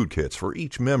emergency food kits for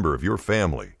each member of your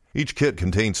family. Each kit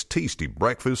contains tasty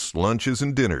breakfasts, lunches,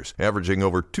 and dinners, averaging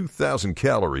over 2,000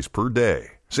 calories per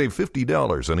day. Save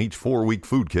 $50 on each 4-week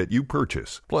food kit you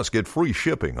purchase. Plus, get free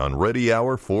shipping on Ready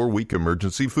Hour 4-week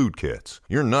emergency food kits.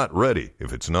 You're not ready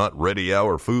if it's not Ready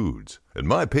Hour Foods. At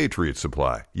My Patriot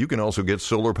Supply, you can also get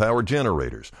solar power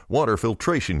generators, water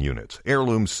filtration units,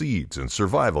 heirloom seeds, and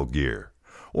survival gear.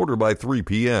 Order by 3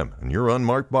 p.m. and your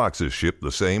unmarked boxes ship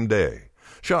the same day.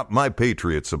 Shop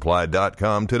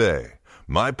MyPatriotSupply.com today.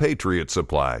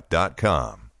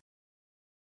 MyPatriotSupply.com.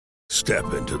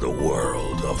 Step into the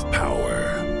world of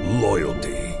power,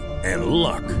 loyalty, and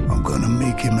luck. I'm gonna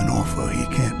make him an offer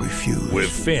he can't refuse. With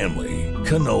family,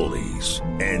 cannolis,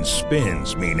 and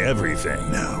spins mean everything.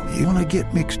 Now, you wanna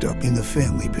get mixed up in the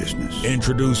family business.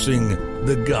 Introducing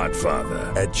The Godfather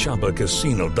at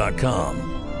ChumbaCasino.com.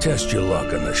 Test your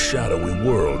luck in the shadowy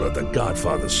world of The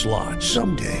Godfather slot.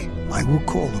 Someday, I will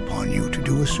call upon you to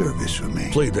do a service for me.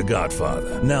 Play The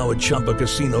Godfather, now at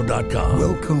ChumbaCasino.com.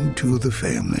 Welcome to the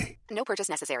family. No purchase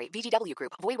necessary. VGW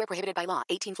Group. Void where prohibited by law.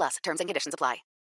 18+. Terms and conditions apply.